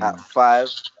 At 5,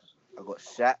 I got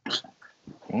Shaq.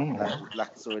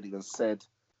 Like it's already been said.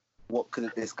 What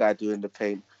couldn't this guy do in the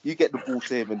paint? You get the ball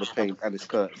to him in the paint, and it's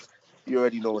curtains. You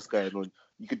already know what's going on.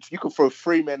 You could throw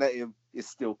 3 men at him, it's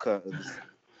still curtains.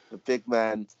 The big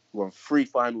man won 3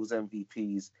 finals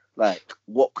MVPs. Like,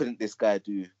 what couldn't this guy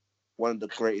do? One of the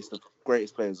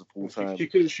greatest players of all time. He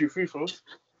couldn't shoot free throws.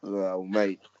 Well,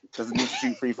 mate, doesn't need to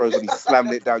shoot free throws when he's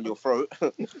slamming it down your throat.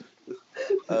 But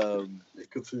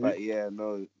yeah,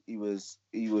 no, he was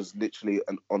literally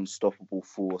an unstoppable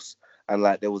force. And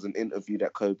like, there was an interview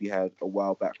that Kobe had a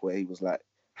while back where he was like,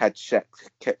 had Shaq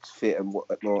kept fit and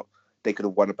whatnot, they could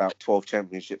have won about 12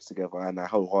 championships together. And I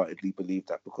wholeheartedly believe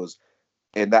that, because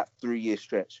in that 3-year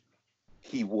stretch,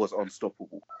 he was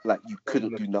unstoppable. Like, you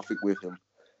couldn't do nothing with him.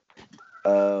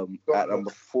 At number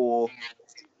 4,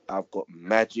 I've got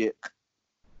Magic,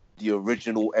 the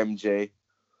original MJ.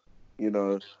 You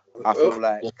know, I feel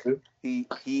like he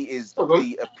is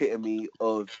the epitome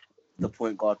of the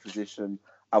point guard position.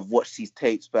 I've watched his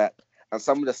tapes back, and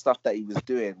some of the stuff that he was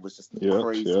doing was just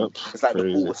crazy. It's like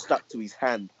the ball was stuck to his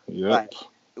hand. Like,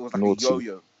 it was like a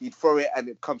yo-yo. He'd throw it and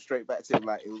it'd come straight back to him.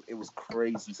 Like, it was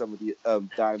crazy. Some of the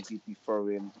dimes he'd be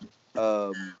throwing.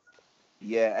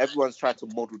 Everyone's trying to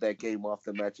model their game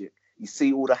after Magic. You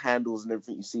see all the handles and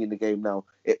everything you see in the game now.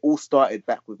 It all started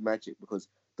back with Magic, because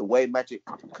the way Magic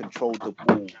controlled the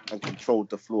ball and controlled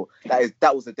the floor.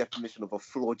 That was the definition of a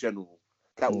floor general.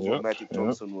 That was what Magic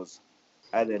Johnson was.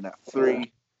 And then at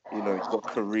 3, you know, you've got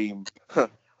Kareem.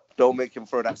 Don't make him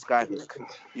throw that skyhook.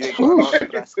 You ain't got an answer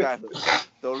for that skyhook.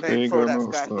 Don't let him throw that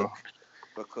skyhook.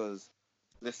 Because,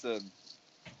 listen,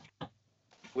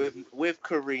 with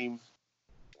Kareem,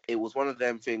 it was one of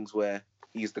them things where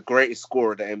he's the greatest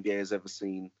scorer the NBA has ever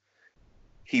seen.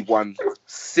 He won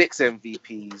 6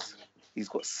 MVPs. He's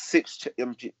got 6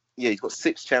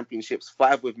 championships,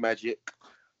 5 with Magic,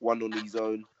 1 on his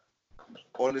own.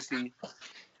 Honestly,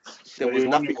 there was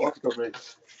nothing you could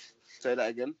say that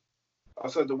again. I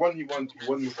said the one he won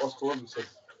with Oscar Robertson.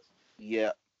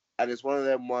 Yeah, and it's one of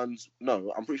them ones.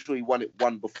 No, I'm pretty sure he won it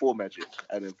 1 before Magic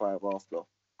and then 5 after.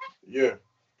 Yeah,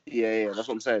 that's what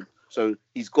I'm saying. So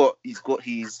he's got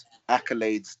his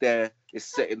accolades there. It's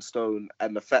set in stone,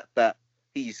 and the fact that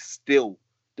he's still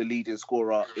the leading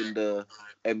scorer in the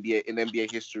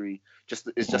NBA history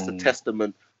is just a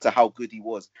testament to how good he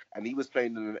was. And he was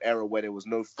playing in an era where there was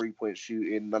no 3-point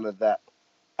shooting, none of that,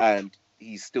 and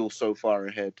he's still so far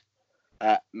ahead.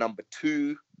 At number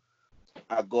 2,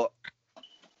 I got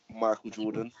Michael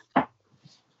Jordan.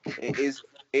 It's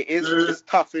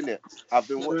tough, isn't it? I've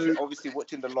been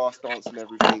watching The Last Dance and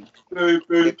everything.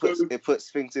 It puts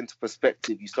things into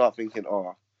perspective. You start thinking,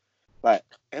 like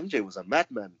MJ was a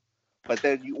madman. But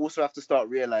then you also have to start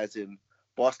realizing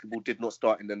basketball did not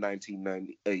start in the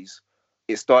 1990s.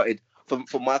 It started,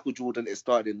 for Michael Jordan, it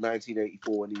started in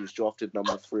 1984 when he was drafted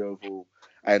number 3 overall.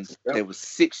 And there was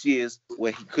 6 years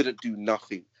where he couldn't do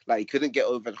nothing. Like, he couldn't get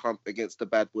over the hump against the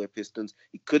bad boy Pistons.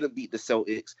 He couldn't beat the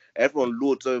Celtics. Everyone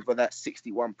lords over that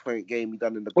 61-point game he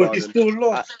done in the Garden. But he still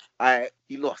lost.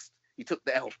 He lost. He took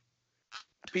the L.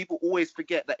 People always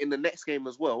forget that in the next game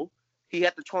as well, he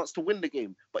had the chance to win the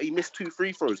game, but he missed 2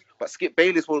 free throws. But Skip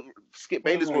Bayless won't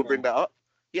bring that up.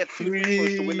 He had 2 free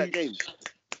throws to win that game,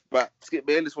 but Skip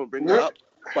Bayless won't bring that up.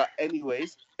 But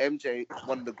anyways, MJ,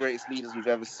 one of the greatest leaders we've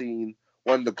ever seen,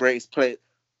 one of the greatest players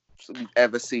we've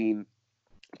ever seen.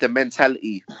 The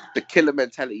mentality, the killer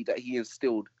mentality that he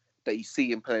instilled, that you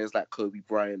see in players like Kobe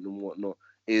Bryant and whatnot,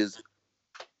 is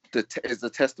the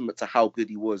testament to how good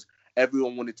he was.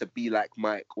 Everyone wanted to be like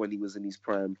Mike when he was in his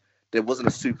prime. There wasn't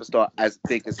a superstar as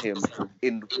big as him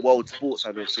in world sports,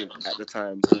 I don't think, at the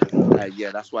time.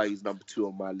 That's why he's number 2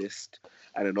 on my list.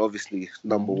 And then obviously,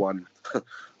 number 1,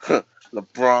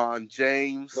 LeBron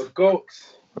James. The GOAT.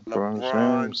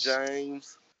 LeBron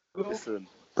James. Listen.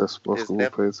 Best basketball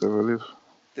player to ever live.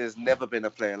 There's never been a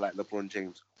player like LeBron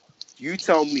James. You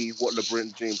tell me what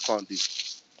LeBron James can't do.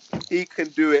 He can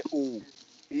do it all.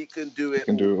 He can do it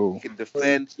all. He can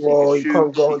defend. Well, he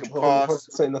can shoot, he can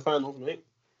pass. In the finals, mate.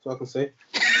 So I can say.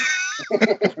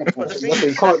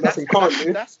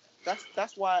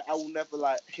 That's why I will never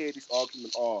hear this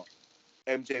argument.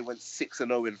 MJ went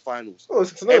 6-0 in finals. Oh,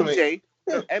 6-0,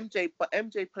 MJ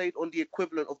played on the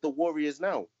equivalent of the Warriors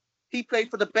now. He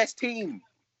played for the best team.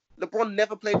 LeBron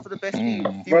never played for the best team.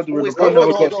 He was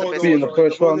always in the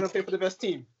first round. Never played for the best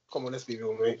team. Come on, let's be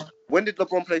real, mate. When did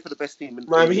LeBron play for the best team?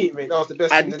 Miami Heat, mate. That was the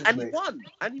best team. And he won.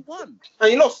 And he won.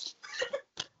 And he lost.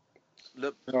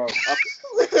 Look, he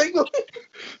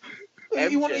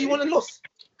won and lost.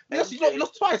 He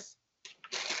lost twice.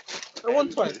 And won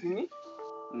twice, didn't he?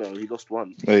 No, he lost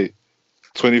 1. Hey,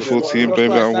 2014,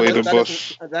 Baby and Wade and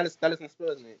Bosch. Dallas and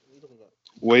Spurs, mate. What are you talking about?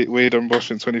 Wade and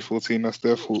Bosch in 2014, that's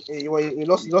their fault. He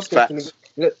lost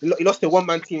to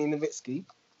one-man team in Nowitzki.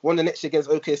 Won the next year against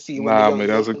OKC. Nah, mate,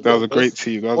 that was a great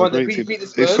team. That was a great team.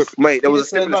 Mate, there was a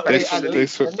stimulus package. They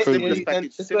took Kobe.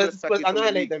 The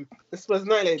Spurs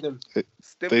annihilated them.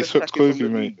 They took Kobe,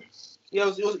 mate.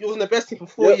 Yeah, it was in the best team for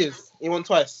 4 years. He won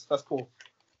twice. That's cool.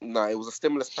 Nah, it was a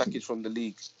stimulus package from the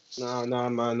league. No. He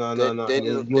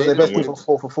was the best team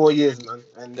for 4 years, man.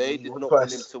 And they did not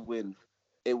want him to win.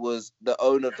 It was the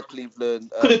owner of the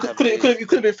Cleveland. Could have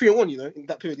been 3-1, you know, in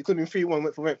that period. It could have been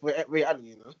 3-1 for Ray Allen,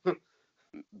 you know.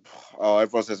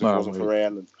 Everyone says it wasn't for Ray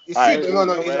Allen. That's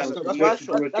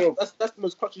the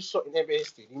most clutchest shot in NBA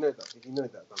history. You know that. If you know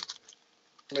that, man.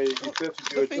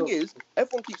 The thing is,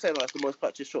 everyone keeps saying that's the most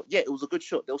clutchest shot. Yeah, it was a good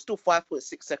shot. There was still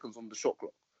 5.6 seconds on the shot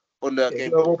clock. On the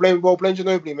game. We'll blame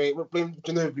Ginobili, mate. We'll blame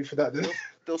Ginobili for that. Then.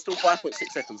 There was still 5.6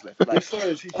 seconds left. He's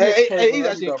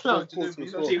actually a clown.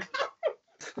 Ginobili.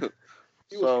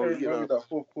 So, you know, that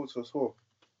 4th quarter as well.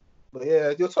 But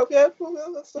yeah, your top, that's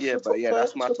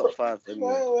my top 5. Right.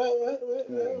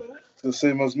 It's the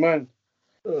same as mine.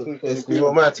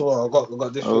 Well, mine too. I got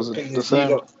different opinions.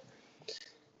 Yours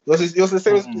the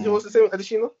same as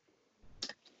Adesina?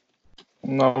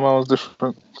 No, mine was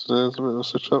different. So there's a bit of a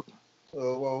switch up.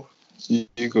 Oh well. You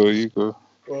go.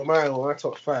 Well, my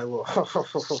top 5.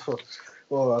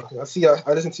 Well, I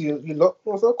listen to you lot.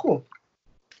 Well, so cool.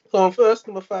 So on first,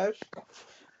 number 5,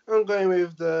 I'm going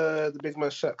with the big man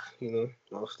Shaq.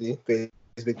 Obviously, he's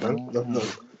big man.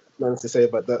 Nothing to say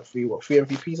about that. 3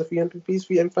 MVPs or 3 MVPs,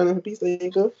 3 final MVPs. There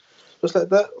you go, just like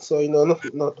that. So enough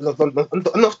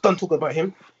done talking about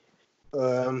him.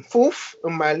 4th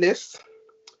on my list.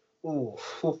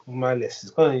 Fourth on my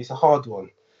list. It's a hard one.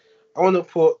 I want to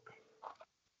put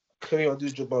Kareem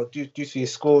Abdul-Jabbar due to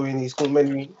his scoring. He scored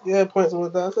many points and all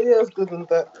that. So that's good and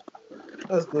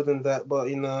that. But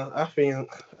I think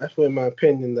in my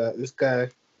opinion that this guy,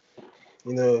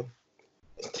 is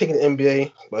taking the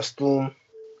NBA by storm.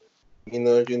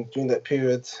 During that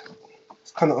period,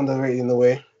 it's kind of underrated in a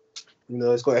way.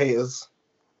 It's got haters,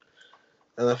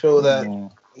 and I feel that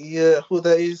he's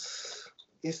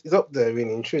up there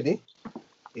really and truly.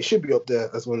 He should be up there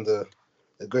as one of the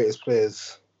greatest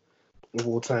players of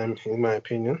all time, in my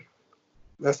opinion.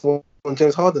 That's the one,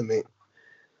 James Harden, mate.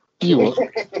 You what? I'm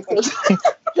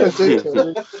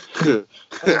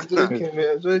joking,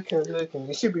 mate.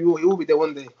 He should be. He will be there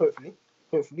one day, hopefully.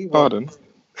 Harden.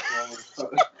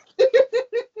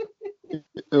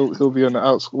 He'll be on the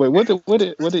outs. Wait, what did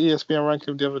ESPN rank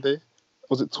him the other day?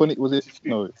 Was it 20? Was it?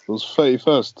 No, it was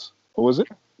 31st. Or was it?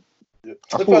 Yeah.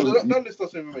 That list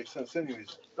doesn't even make sense,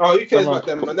 anyways. Oh, who cares about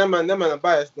them? Them man are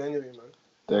biased there anyway, man.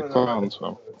 They're clowns,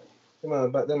 man.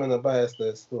 Them man are biased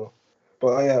there still.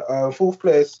 But 4th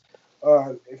place.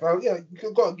 If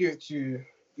you gotta give it to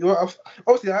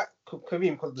obviously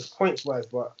Kareem because the points wise,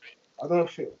 but I don't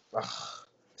think.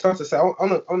 It's hard to say.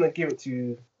 I'm gonna give it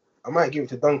to. I might give it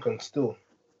to Duncan still.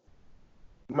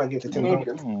 I might give it to Tim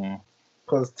Duncan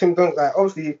because Tim Duncan,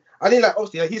 obviously, I didn't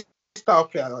his style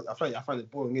of play. I find it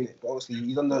boring, innit? But obviously,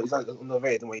 he's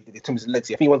underrated the way he did it. Tim's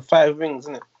legacy. I think he won 5 rings,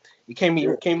 isn't it? He came. He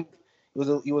was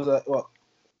an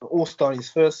all-star in his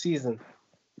first season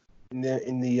in the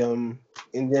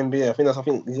NBA. I think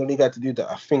he's the only guy to do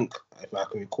that. I think, if I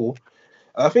can recall.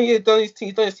 I think he's done his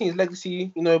team's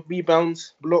legacy.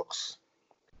 Rebounds, blocks.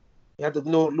 He had the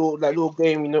little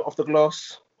game, off the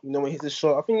glass. When he hits the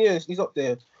shot. I think he's up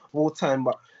there all time.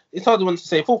 But it's hard to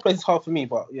say. 4th place is hard for me,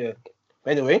 but yeah.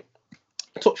 But anyway,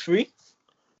 top 3.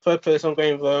 3rd place, I'm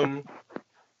going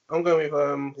with.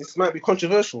 This might be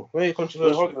controversial. Very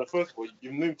controversial. Hold on, first of all,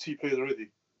 you've named 2 players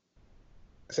already.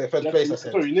 I said 3rd place. I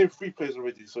said. Sorry, you named 3 players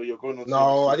already, so you're going on.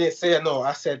 No, I didn't say it. No,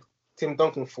 I said Tim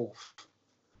Duncan 4th.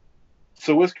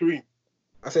 So where's Kareem?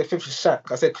 I said 5th is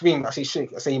Shaq. I said Kareem. I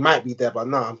said he might be there, but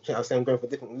no. I'm going for a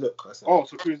different look. So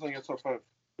Kareem's not in your top 5.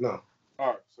 No. All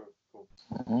right, so cool.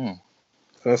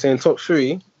 So I'm saying top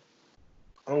 3.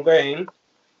 I'm going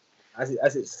as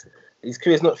his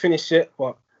career's not finished yet,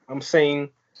 but I'm saying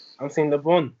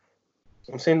LeBron.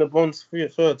 I'm saying LeBron's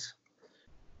 3rd.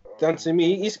 Down to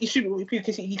me,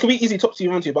 he could be easily top 2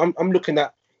 round 2, but I'm looking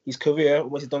at his career,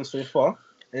 what he's done so far,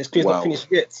 and his career's not finished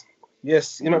yet.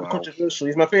 Yes, he might be controversial.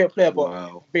 He's my favorite player,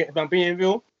 but if I'm being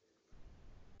real,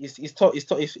 he's top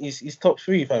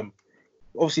 3, fam.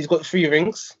 Obviously, he's got 3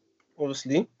 rings.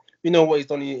 Obviously, we know what he's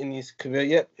done in his career.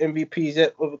 Yep, MVPs.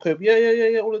 Yep, over Kobe.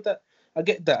 Yeah. All of that. I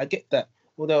get that.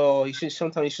 Although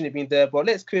sometimes he shouldn't have been there, but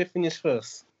let's career finish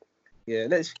first. Yeah,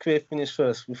 let's career finish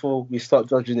first before we start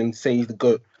judging him. Say he's the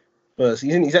GOAT first.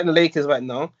 He's at the Lakers right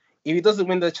now. If he doesn't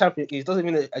win the championship, he doesn't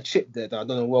win a chip there. I don't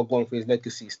know where going for his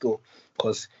legacy still,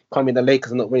 because can't be the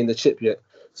Lakers are not winning the chip yet.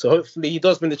 So hopefully he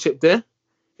does win the chip there.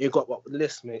 He got what the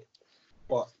list, mate.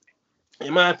 But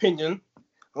in my opinion,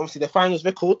 obviously the finals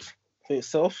record for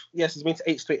itself. Yes, he's been to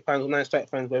 8 straight finals, 9 straight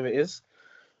finals, whatever it is.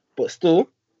 But still,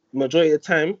 majority of the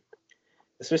time,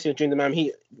 especially during the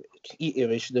Miami Heat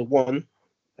era, he should have won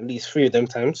at least 3 of them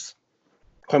times.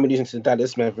 Can't be losing to the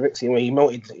Dallas Mavericks. He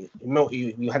melted.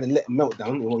 We had a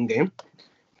meltdown in one game.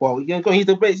 Well, he's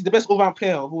the best all-round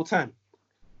player of all time.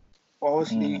 But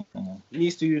obviously, he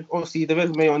needs to. Obviously, the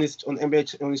resume on his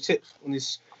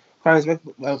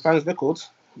finals record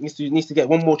needs to get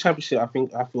one more championship. I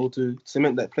feel to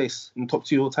cement that place in the top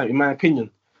 2 all time. In my opinion.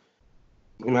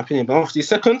 But obviously,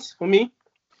 second for me,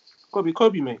 Kobe,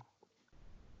 mate.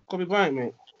 Kobe Bryant,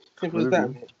 mate. Simple as that,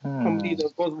 mate. Can't believe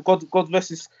that God rest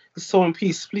his soul in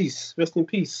peace, please. Rest in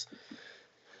peace.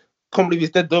 Can't believe he's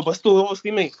dead though, but still,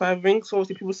 obviously, mate, 5 rings.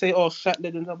 Obviously, people say, Shaq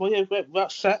led them. But yeah, without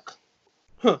Shaq,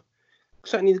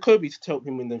 Shaq needed Kobe to help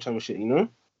him win the championship,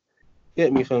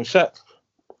 Get me, fam. Shaq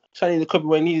needed Kobe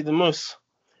where he needed the most.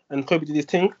 And Kobe did his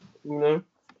thing,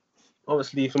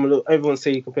 Obviously, everyone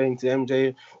say comparing to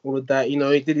MJ, all of that, he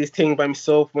did his thing by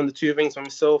himself, won the 2 rings by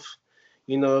himself.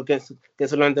 Against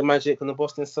Orlando Magic and the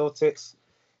Boston Celtics,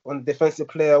 on the defensive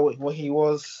player, what he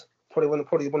was, probably one of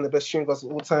the best shooting guards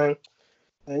of all time.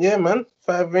 And yeah, man,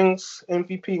 5 rings,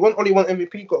 MVP. Only one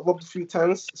MVP, got robbed a few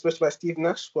times, especially by Steve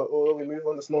Nash. But we move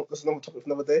on. That's another topic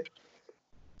for another day.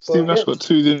 Steve Nash got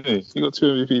 2, didn't he? He got 2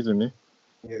 MVPs, didn't he?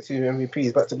 Yeah, 2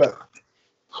 MVPs back to back.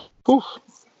 Oof.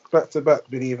 Back to back,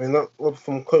 believe it. Not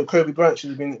from Kobe Bryant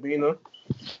should have been, but you know.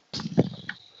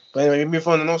 But anyway, we move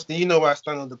on, and obviously, you know where I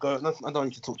stand on the GOAT. I don't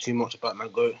need to talk too much about my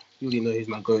GOAT. You already know who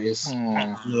my GOAT is. You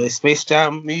know, Space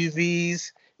Jam,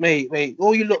 movies. Mate,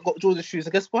 all you lot got Jordan shoes.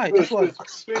 And guess why? Because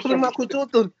of Michael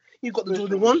Jordan. You got the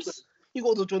Jordan ones. You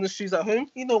got the Jordan shoes at home.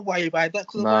 You know why you buy that?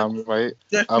 Nah, mate.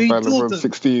 I buy LeBron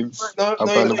 16s. No, I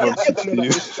buy LeBron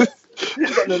 16s.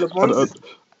 You got no LeBrons.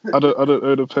 I don't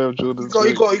own a pair of Jordans.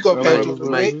 You got a pair of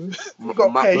Jordans, mate. You got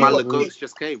a pair. My GOATs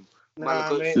just came. Nah,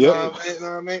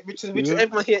 mate. Richard,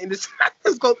 everyone here in this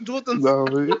has got Jordans. Nah,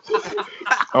 mate.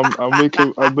 I'm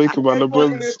making my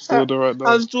LeBron's order right now.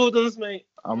 How's Jordans, mate?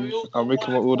 I'm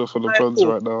making my order for LeBron's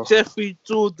right now. Jeffrey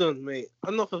Jordan, mate.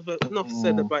 Enough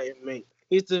said about him, mate.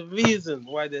 He's the reason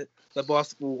why the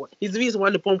basketball. He's the reason why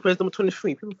LeBron plays number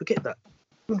 23. People forget that.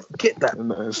 That's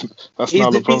now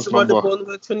LeBron's number. LeBron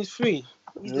was 23.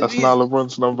 That's now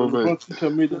LeBron's number, mate. No,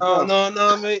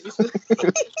 mate.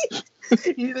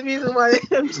 He's the reason why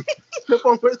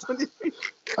LeBron was 23.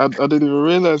 I didn't even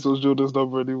realize it was Jordan's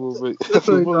number anymore, mate. He's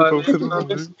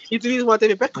the reason why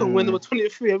David Beckham when they were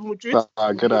 23, everyone drew.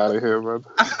 Get out of here, man.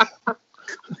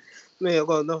 Mate, I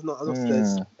got enough.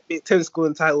 Big 10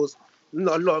 scoring titles.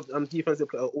 Not a lot of defensive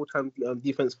player, all-time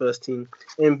defense first team,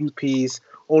 MVPs,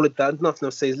 all of that. Nothing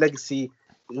else to say. His legacy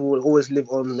will always live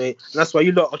on, mate. And that's why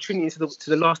you lot are tuning into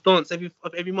the last dance every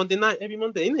Monday night,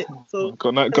 innit? So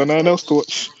got nothing else to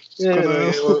watch.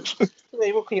 What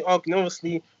can you argue?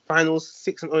 Obviously, finals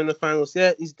 6-0 in the finals.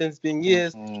 Yeah, there's been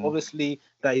years, obviously,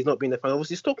 that he's not been in the finals.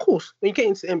 Obviously, still, of course, when you get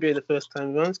into the NBA the first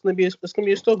time, man, it's gonna be a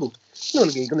struggle. It's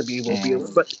not gonna be able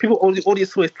to but people already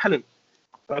saw his talent.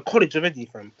 College already,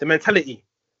 fam. The mentality.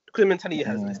 Look at the mentality he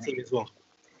has in his team as well.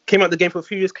 Came out the game for a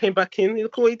few years, came back in.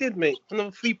 Look what he did, mate.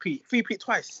 Another three-peat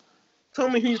twice. Tell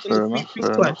me who's done the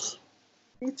three-peat twice.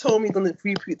 He told me he's done the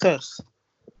three-peat twice.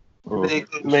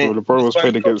 LeBron was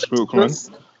playing against Milk, man.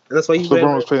 That's why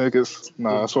LeBron was playing against.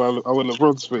 Nah, that's why I went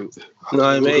LeBron's, mate.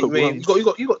 Nah, mate.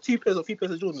 You got 2 pairs or 3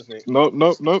 pairs of Jordans, mate. Nope.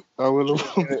 I went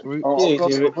LeBron's, mate.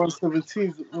 LeBron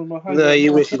 17s on my hand. Nah,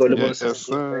 you wish you got LeBron 17s. Yes,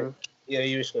 sir. Yeah,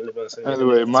 you wish you got LeBron 17s.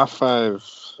 Anyway, my five.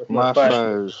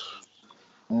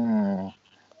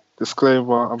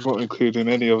 Disclaimer: I'm not including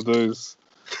any of those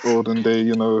olden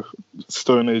day,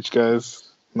 Stone Age guys.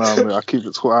 Nah, mate, I keep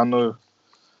it to what I know.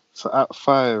 So at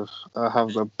 5, I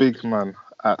have the big man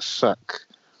at Shaq,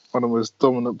 one of the most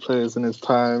dominant players in his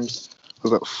time. Was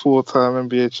that 4-time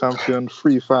NBA champion,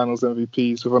 3 finals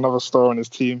MVPs with another star on his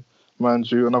team,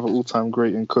 mind you, another all-time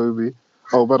great in Kobe.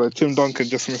 Oh, by the way, Tim Duncan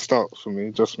just missed out for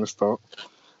me,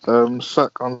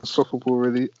 Shaq unstoppable,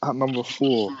 really. At number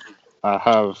 4, I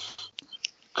have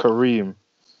Kareem.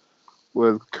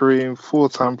 With Kareem,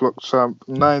 4-time block champ,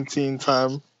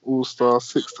 19-time All-Star,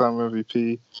 6-time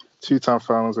MVP, 2-time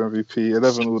Finals MVP,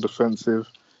 11 all defensive.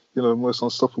 Most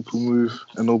unstoppable move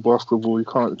in all basketball. You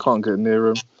can't get near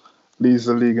him. Leads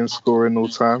the league in scoring all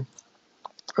time.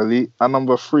 Elite. And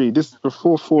number 3, this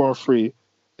before 4 and 3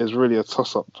 is really a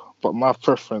toss-up. But my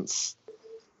preference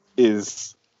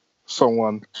is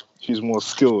someone who's more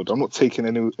skilled. I'm not taking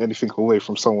anything away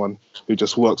from someone who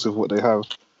just works with what they have,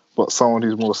 but someone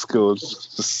who's more skilled.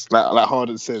 Just like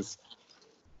Harden says,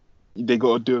 they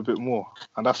got to do a bit more,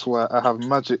 and that's why I have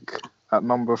Magic at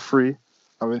number 3.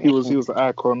 I mean, he was an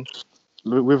icon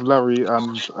with Larry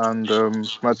and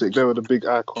Magic. They were the big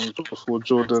icons before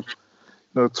Jordan.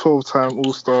 12-time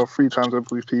All-Star, 3 times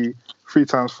MVP, 3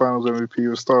 times Finals MVP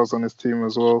with stars on his team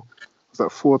as well. Was that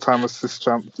 4-time assist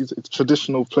champ? He's a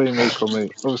traditional playmaker,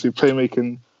 mate. Obviously,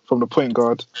 playmaking from the point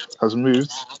guard has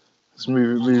moved. It's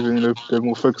moving. They're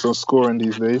more focused on scoring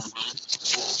these days.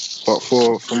 But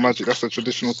for Magic, that's a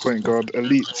traditional point guard.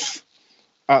 Elite.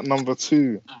 At number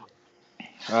 2,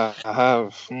 I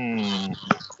have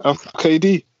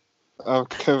KD. I have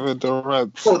Kevin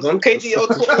Durant. Hold on, KD.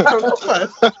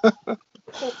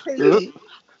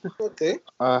 Okay.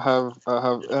 I have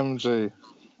MJ.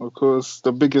 Of course,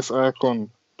 the biggest icon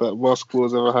that basketball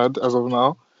has ever had as of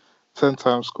now.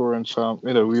 10-time scoring champ.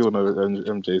 We all know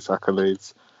MJ's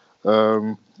accolades.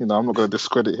 I'm not going to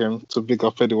discredit him to big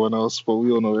up anyone else, but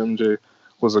we all know MJ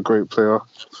was a great player.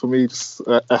 For me, just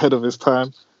ahead of his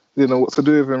time. Didn't know what to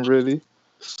do with him, really.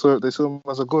 So they saw him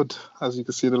as a god, as you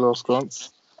can see the last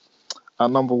glance.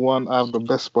 At number 1, I have the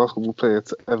best basketball player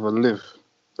to ever live.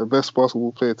 The best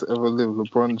basketball player to ever live,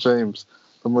 LeBron James,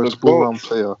 the most ball-round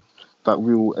player that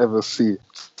we will ever see.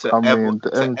 To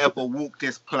ever walk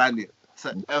this planet.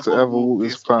 to ever walk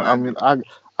this planet. I mean,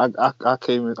 I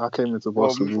came into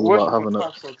basketball without having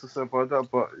a. To say about that,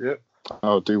 but yeah.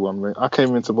 I'll do one, mate. I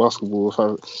came into basketball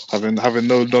without having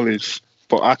no knowledge,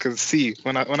 but I can see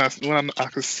when I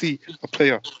can see a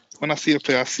player. When I see a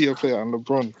player, I see a player, and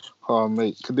LeBron,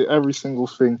 mate, can do every single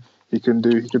thing he can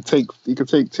do. He can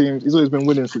take teams. He's always been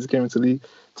winning since he came into the league.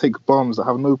 Take bombs that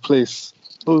have no place.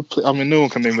 I mean, no one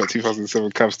can name that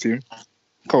 2007 Cavs team.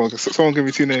 Come on, someone give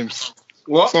me two names.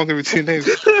 What? Someone give me two names.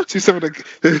 2007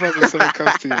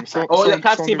 Cavs team. The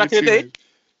Cavs team back in the day? Names.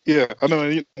 Yeah, I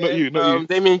know. Not you.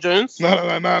 Damian Jones.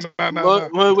 No.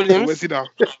 Mo Williams. Where's he now?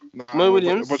 Mo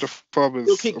Williams. A bunch of farmers.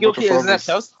 Gilkey and Zach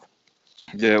House.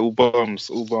 Yeah, all bums.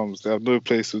 They have no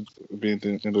place to be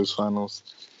in those finals.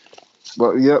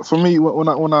 But yeah, for me, when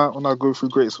I go through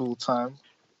greats of all time,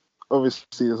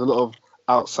 obviously there's a lot of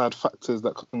outside factors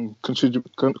that can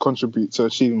contribute to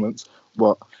achievements,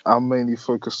 but I'm mainly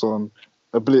focused on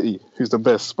ability, who's the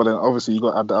best. But then obviously you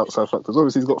got to add the outside factors.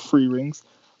 Obviously he's got 3 rings,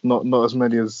 not as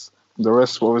many as the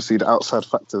rest, but obviously the outside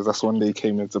factors, that's when they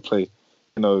came into play.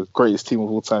 You know, greatest team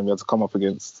of all time you had to come up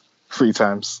against 3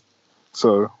 times.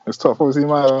 So it's tough. Obviously he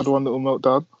might have had one little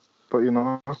meltdown, but you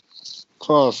know,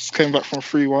 class came back from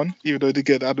 3-1, even though he did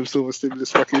get the Adam Silver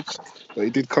stimulus package, but he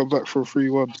did come back from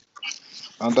 3-1.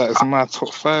 And that is my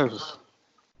top 5.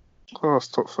 Class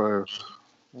top 5.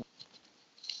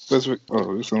 Where's Vic?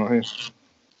 Oh, it's not here.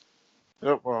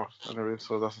 Yep, well, anyway,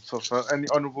 so that's a top 5. Any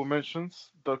honourable mentions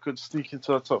that could sneak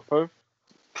into our top 5?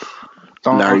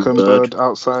 Duncan Bird,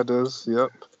 outsiders,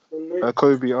 yep.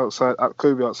 Kobe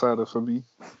outsider for me.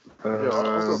 I've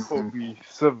got Kobe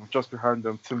 7 just behind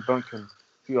them. Tim Duncan,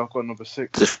 who I've got number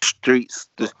 6. The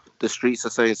streets are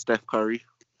saying Steph Curry.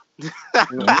 The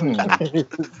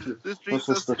streets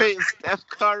are saying Steph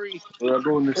Curry.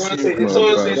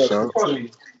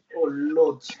 Oh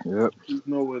Lord. Yep. He's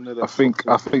nowhere near that.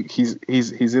 I think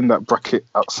he's in that bracket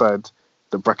outside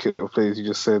the bracket of players you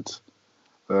just said.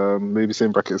 Maybe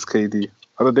same bracket as KD.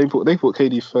 I know they put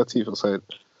KD 13th outside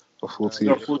or 14th.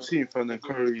 Yeah, 14th, and then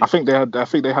Curry. I think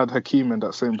they had Hakeem in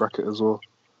that same bracket as well.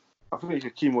 I think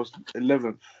Hakeem was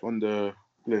 11th on the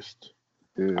list.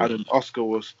 Yeah. And then Oscar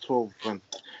was 12th. And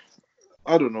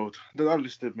I don't know. That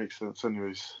list did make sense,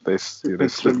 anyways. They slipped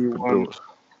the bill.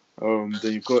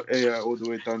 Then you've got AI all the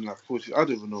way down like 40. I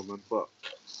don't even know, man. But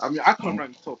I mean, I can't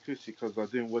rank top 50 because I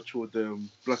didn't watch all the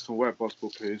black and white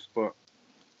basketball players. But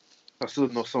I still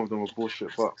know some of them are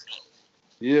bullshit. But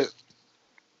yeah.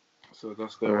 So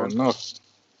that's the one. Enough.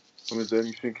 Is there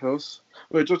anything else?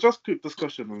 Wait, just quick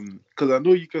discussion because I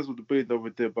know you guys were debating over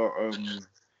there about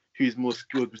who's more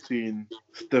skilled between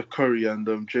Steph Curry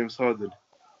and James Harden.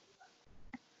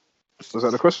 Was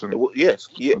that the question? Yes.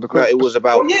 Yeah. No, it was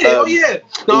about. Oh yeah.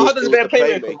 No, Harden's a better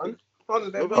playmaker, man. He's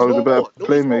a better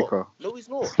playmaker. No, he's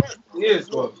not. He is.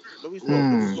 No, he's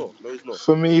not. No, he's not.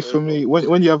 For me,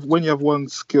 when you have one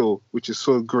skill which is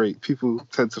so great, people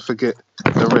tend to forget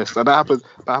the rest. And that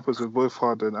happens with both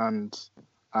Harden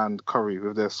and Curry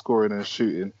with their scoring and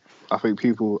shooting. I think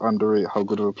people underrate how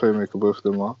good of a playmaker both of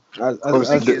them are.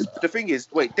 The thing is,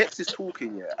 wait, Dex is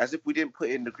talking, as if we didn't put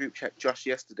in the group chat just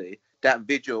yesterday that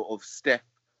video of Steph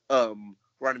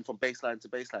running from baseline to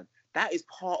baseline. That is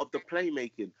part of the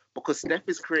playmaking because Steph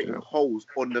is creating holes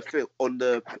on the field, on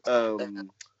the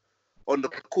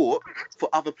court for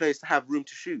other players to have room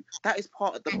to shoot. That is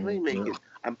part of the playmaking,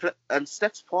 and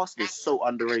Steph's passing is so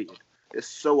underrated. It's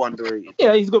so underrated.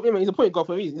 Yeah, he's a point guard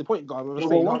for a reason. He's a point guard. One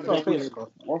thing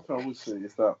I would say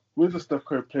is that with the Steph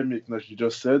Curry playmaking, as you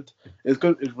just said, it's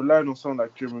relying on someone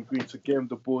like Draymond Green to get him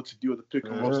the ball to deal with the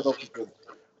pick and roll stuff with him.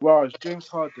 Whereas James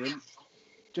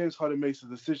Harden makes a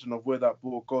decision of where that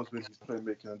ball goes when he's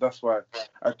playmaking, and that's why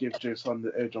I give James Harden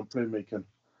the edge on playmaking.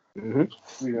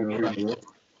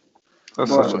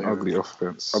 That's such an ugly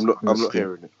offense. I'm not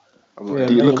hearing it.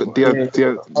 Look at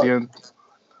the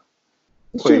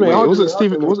Wait, was it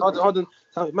Stephen? Harden.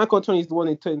 Michael Anthony is the one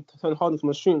who turned Harden from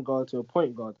a shooting guard to a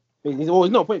point guard. He's not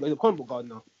a point guard. He's a combo guard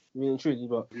now. Really and truly,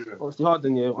 but obviously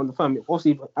Harden, on the family,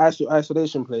 obviously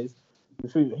isolation plays.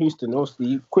 Houston,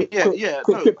 obviously, quick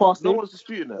passing. No one's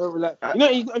disputing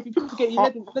that. People forget he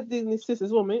led the assist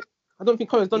as well, mate. I don't think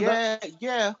Curry's done that.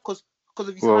 Yeah, because of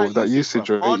his with that usage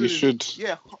rate, you should.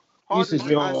 Yeah. Usage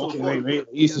rate.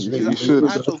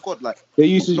 The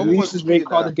usage rate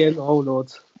card again. Oh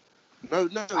Lord. No.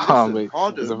 Listen, Harden.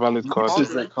 It's a valid card.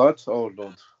 Oh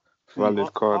Lord.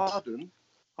 Valid card.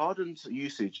 Harden's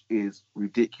usage is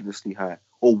ridiculously high,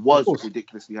 or was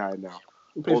ridiculously high now.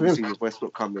 Obviously, with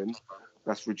Westbrook coming,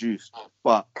 that's reduced.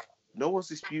 But no one's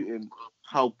disputing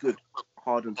how good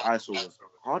Harden's ISO was.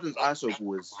 Harden's ISO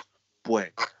was, boy,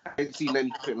 I ain't seen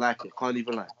anything like it. Can't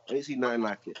even lie. I ain't seen nothing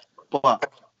like it.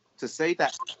 But to say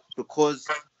that because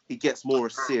he gets more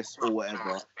assists or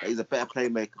whatever, that he's a better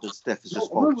playmaker than Steph is just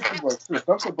false.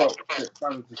 That's about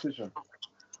final decision.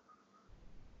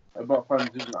 About final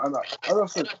decision. And as I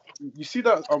said, you see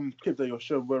that clip that you're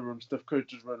showing where Steph Curry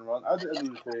just running around. At the end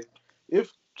of the day,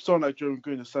 if someone like Draymond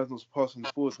Green decides not to pass on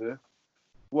the board there,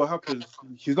 what happens?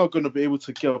 He's not going to be able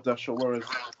to get up that shot. Whereas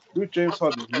with James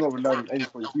Harden, he's not relying on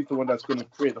anybody. He's the one that's going to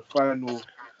create the final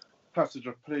passage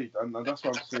of play, and that's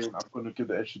what I'm saying. I'm going to give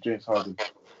the edge to James Harden.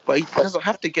 But he doesn't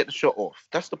have to get the shot off.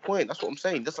 That's the point. That's what I'm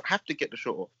saying. He doesn't have to get the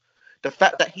shot off. The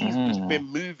fact that he's been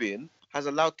moving has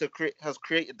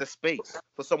created the space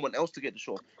for someone else to get the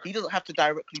shot. He doesn't have to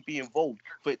directly be involved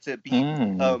for it to be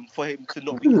for him to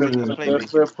not be creating his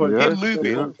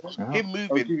playmaking. Him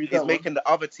moving is making the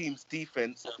other team's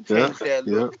defense change their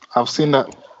look. I've seen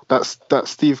that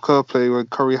Steve Kerr play when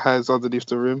Curry hides underneath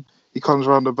the rim. He comes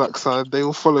around the backside. They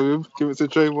all follow him. Give it to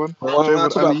Draymond.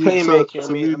 That's about playmaking.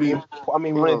 I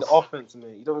mean, running the offense,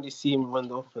 mate. You don't really see him run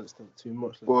the offense too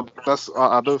much. Well,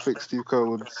 I don't think Steve Kerr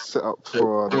would set up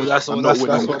for. Before the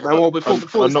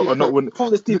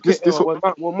Steve Kerr,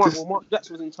 when Mark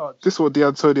Jackson was in charge. This is what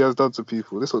D'Antoni has done to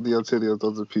people.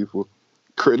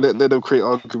 Let them create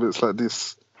arguments like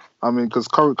this. I mean, because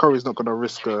Curry's not going to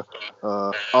risk a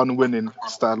unwinning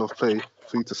style of play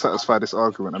for you to satisfy this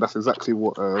argument, and that's exactly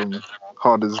what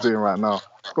Harden's doing right now.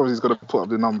 Obviously, he's going to put up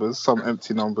the numbers, some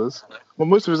empty numbers. Well,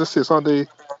 most of his assists, aren't they?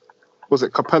 Was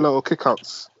it Capella or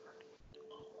kickouts?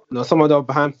 No, some of them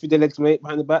behind the legs, mate,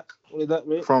 behind the back. What is that,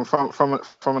 mate? From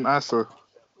an ISO.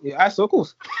 Yeah, ISO, of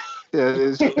course. Yeah,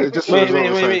 it's just wait.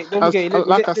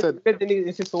 Like I said, they need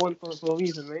assist for a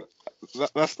reason, mate.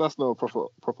 That's not a proper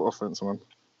offense, man.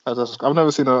 I've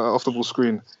never seen an off the ball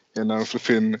screen in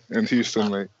flipping in Houston,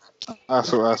 mate.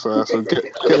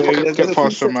 ISO. Get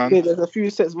past your man. There's a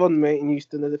few sets run, mate, in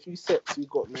Houston. There's a few sets we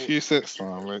got, mate. A few sets,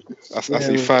 man, mate. I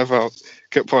see 5 out.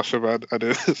 Get past your man, and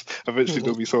then eventually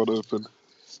they'll be sold open.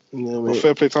 Yeah, well,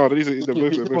 fair play to Harden. These are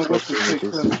both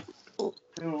playmakers.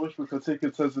 Wishman can take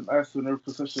it as an ISO in every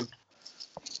position.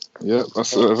 Yeah,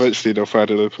 eventually they'll find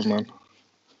it open, man.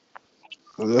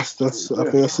 Well, I think that's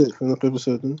it for the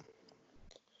episode.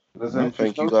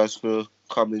 Thank you guys for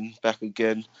coming back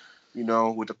again. You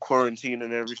know, with the quarantine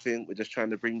and everything, we're just trying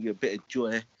to bring you a bit of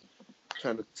joy,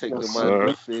 trying to take your mind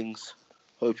off things,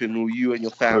 hoping all you and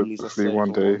your families are safe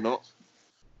one day.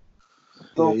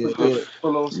 Don't forget to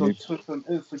follow us on Twitter and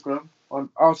Instagram on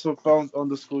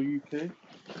outofbounds_UK.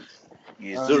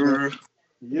 Yes, sir.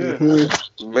 Yeah.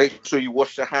 Make sure you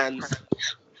wash your hands.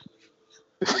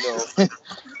 You know,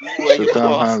 wash your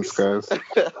damn hands, guys.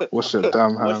 Wash your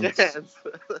damn hands.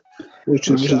 Wash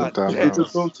your damn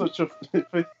hands. Don't touch your face.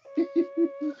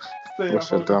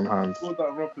 Wash your damn hands. All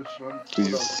that rubbish, man.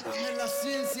 Please.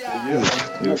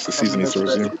 Yes, the season is to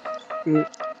resume.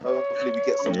 Hopefully we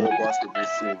get some more basketball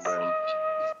soon, man.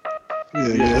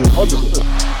 Yeah.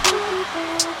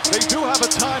 They do have a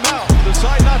timeout.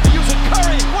 Decide not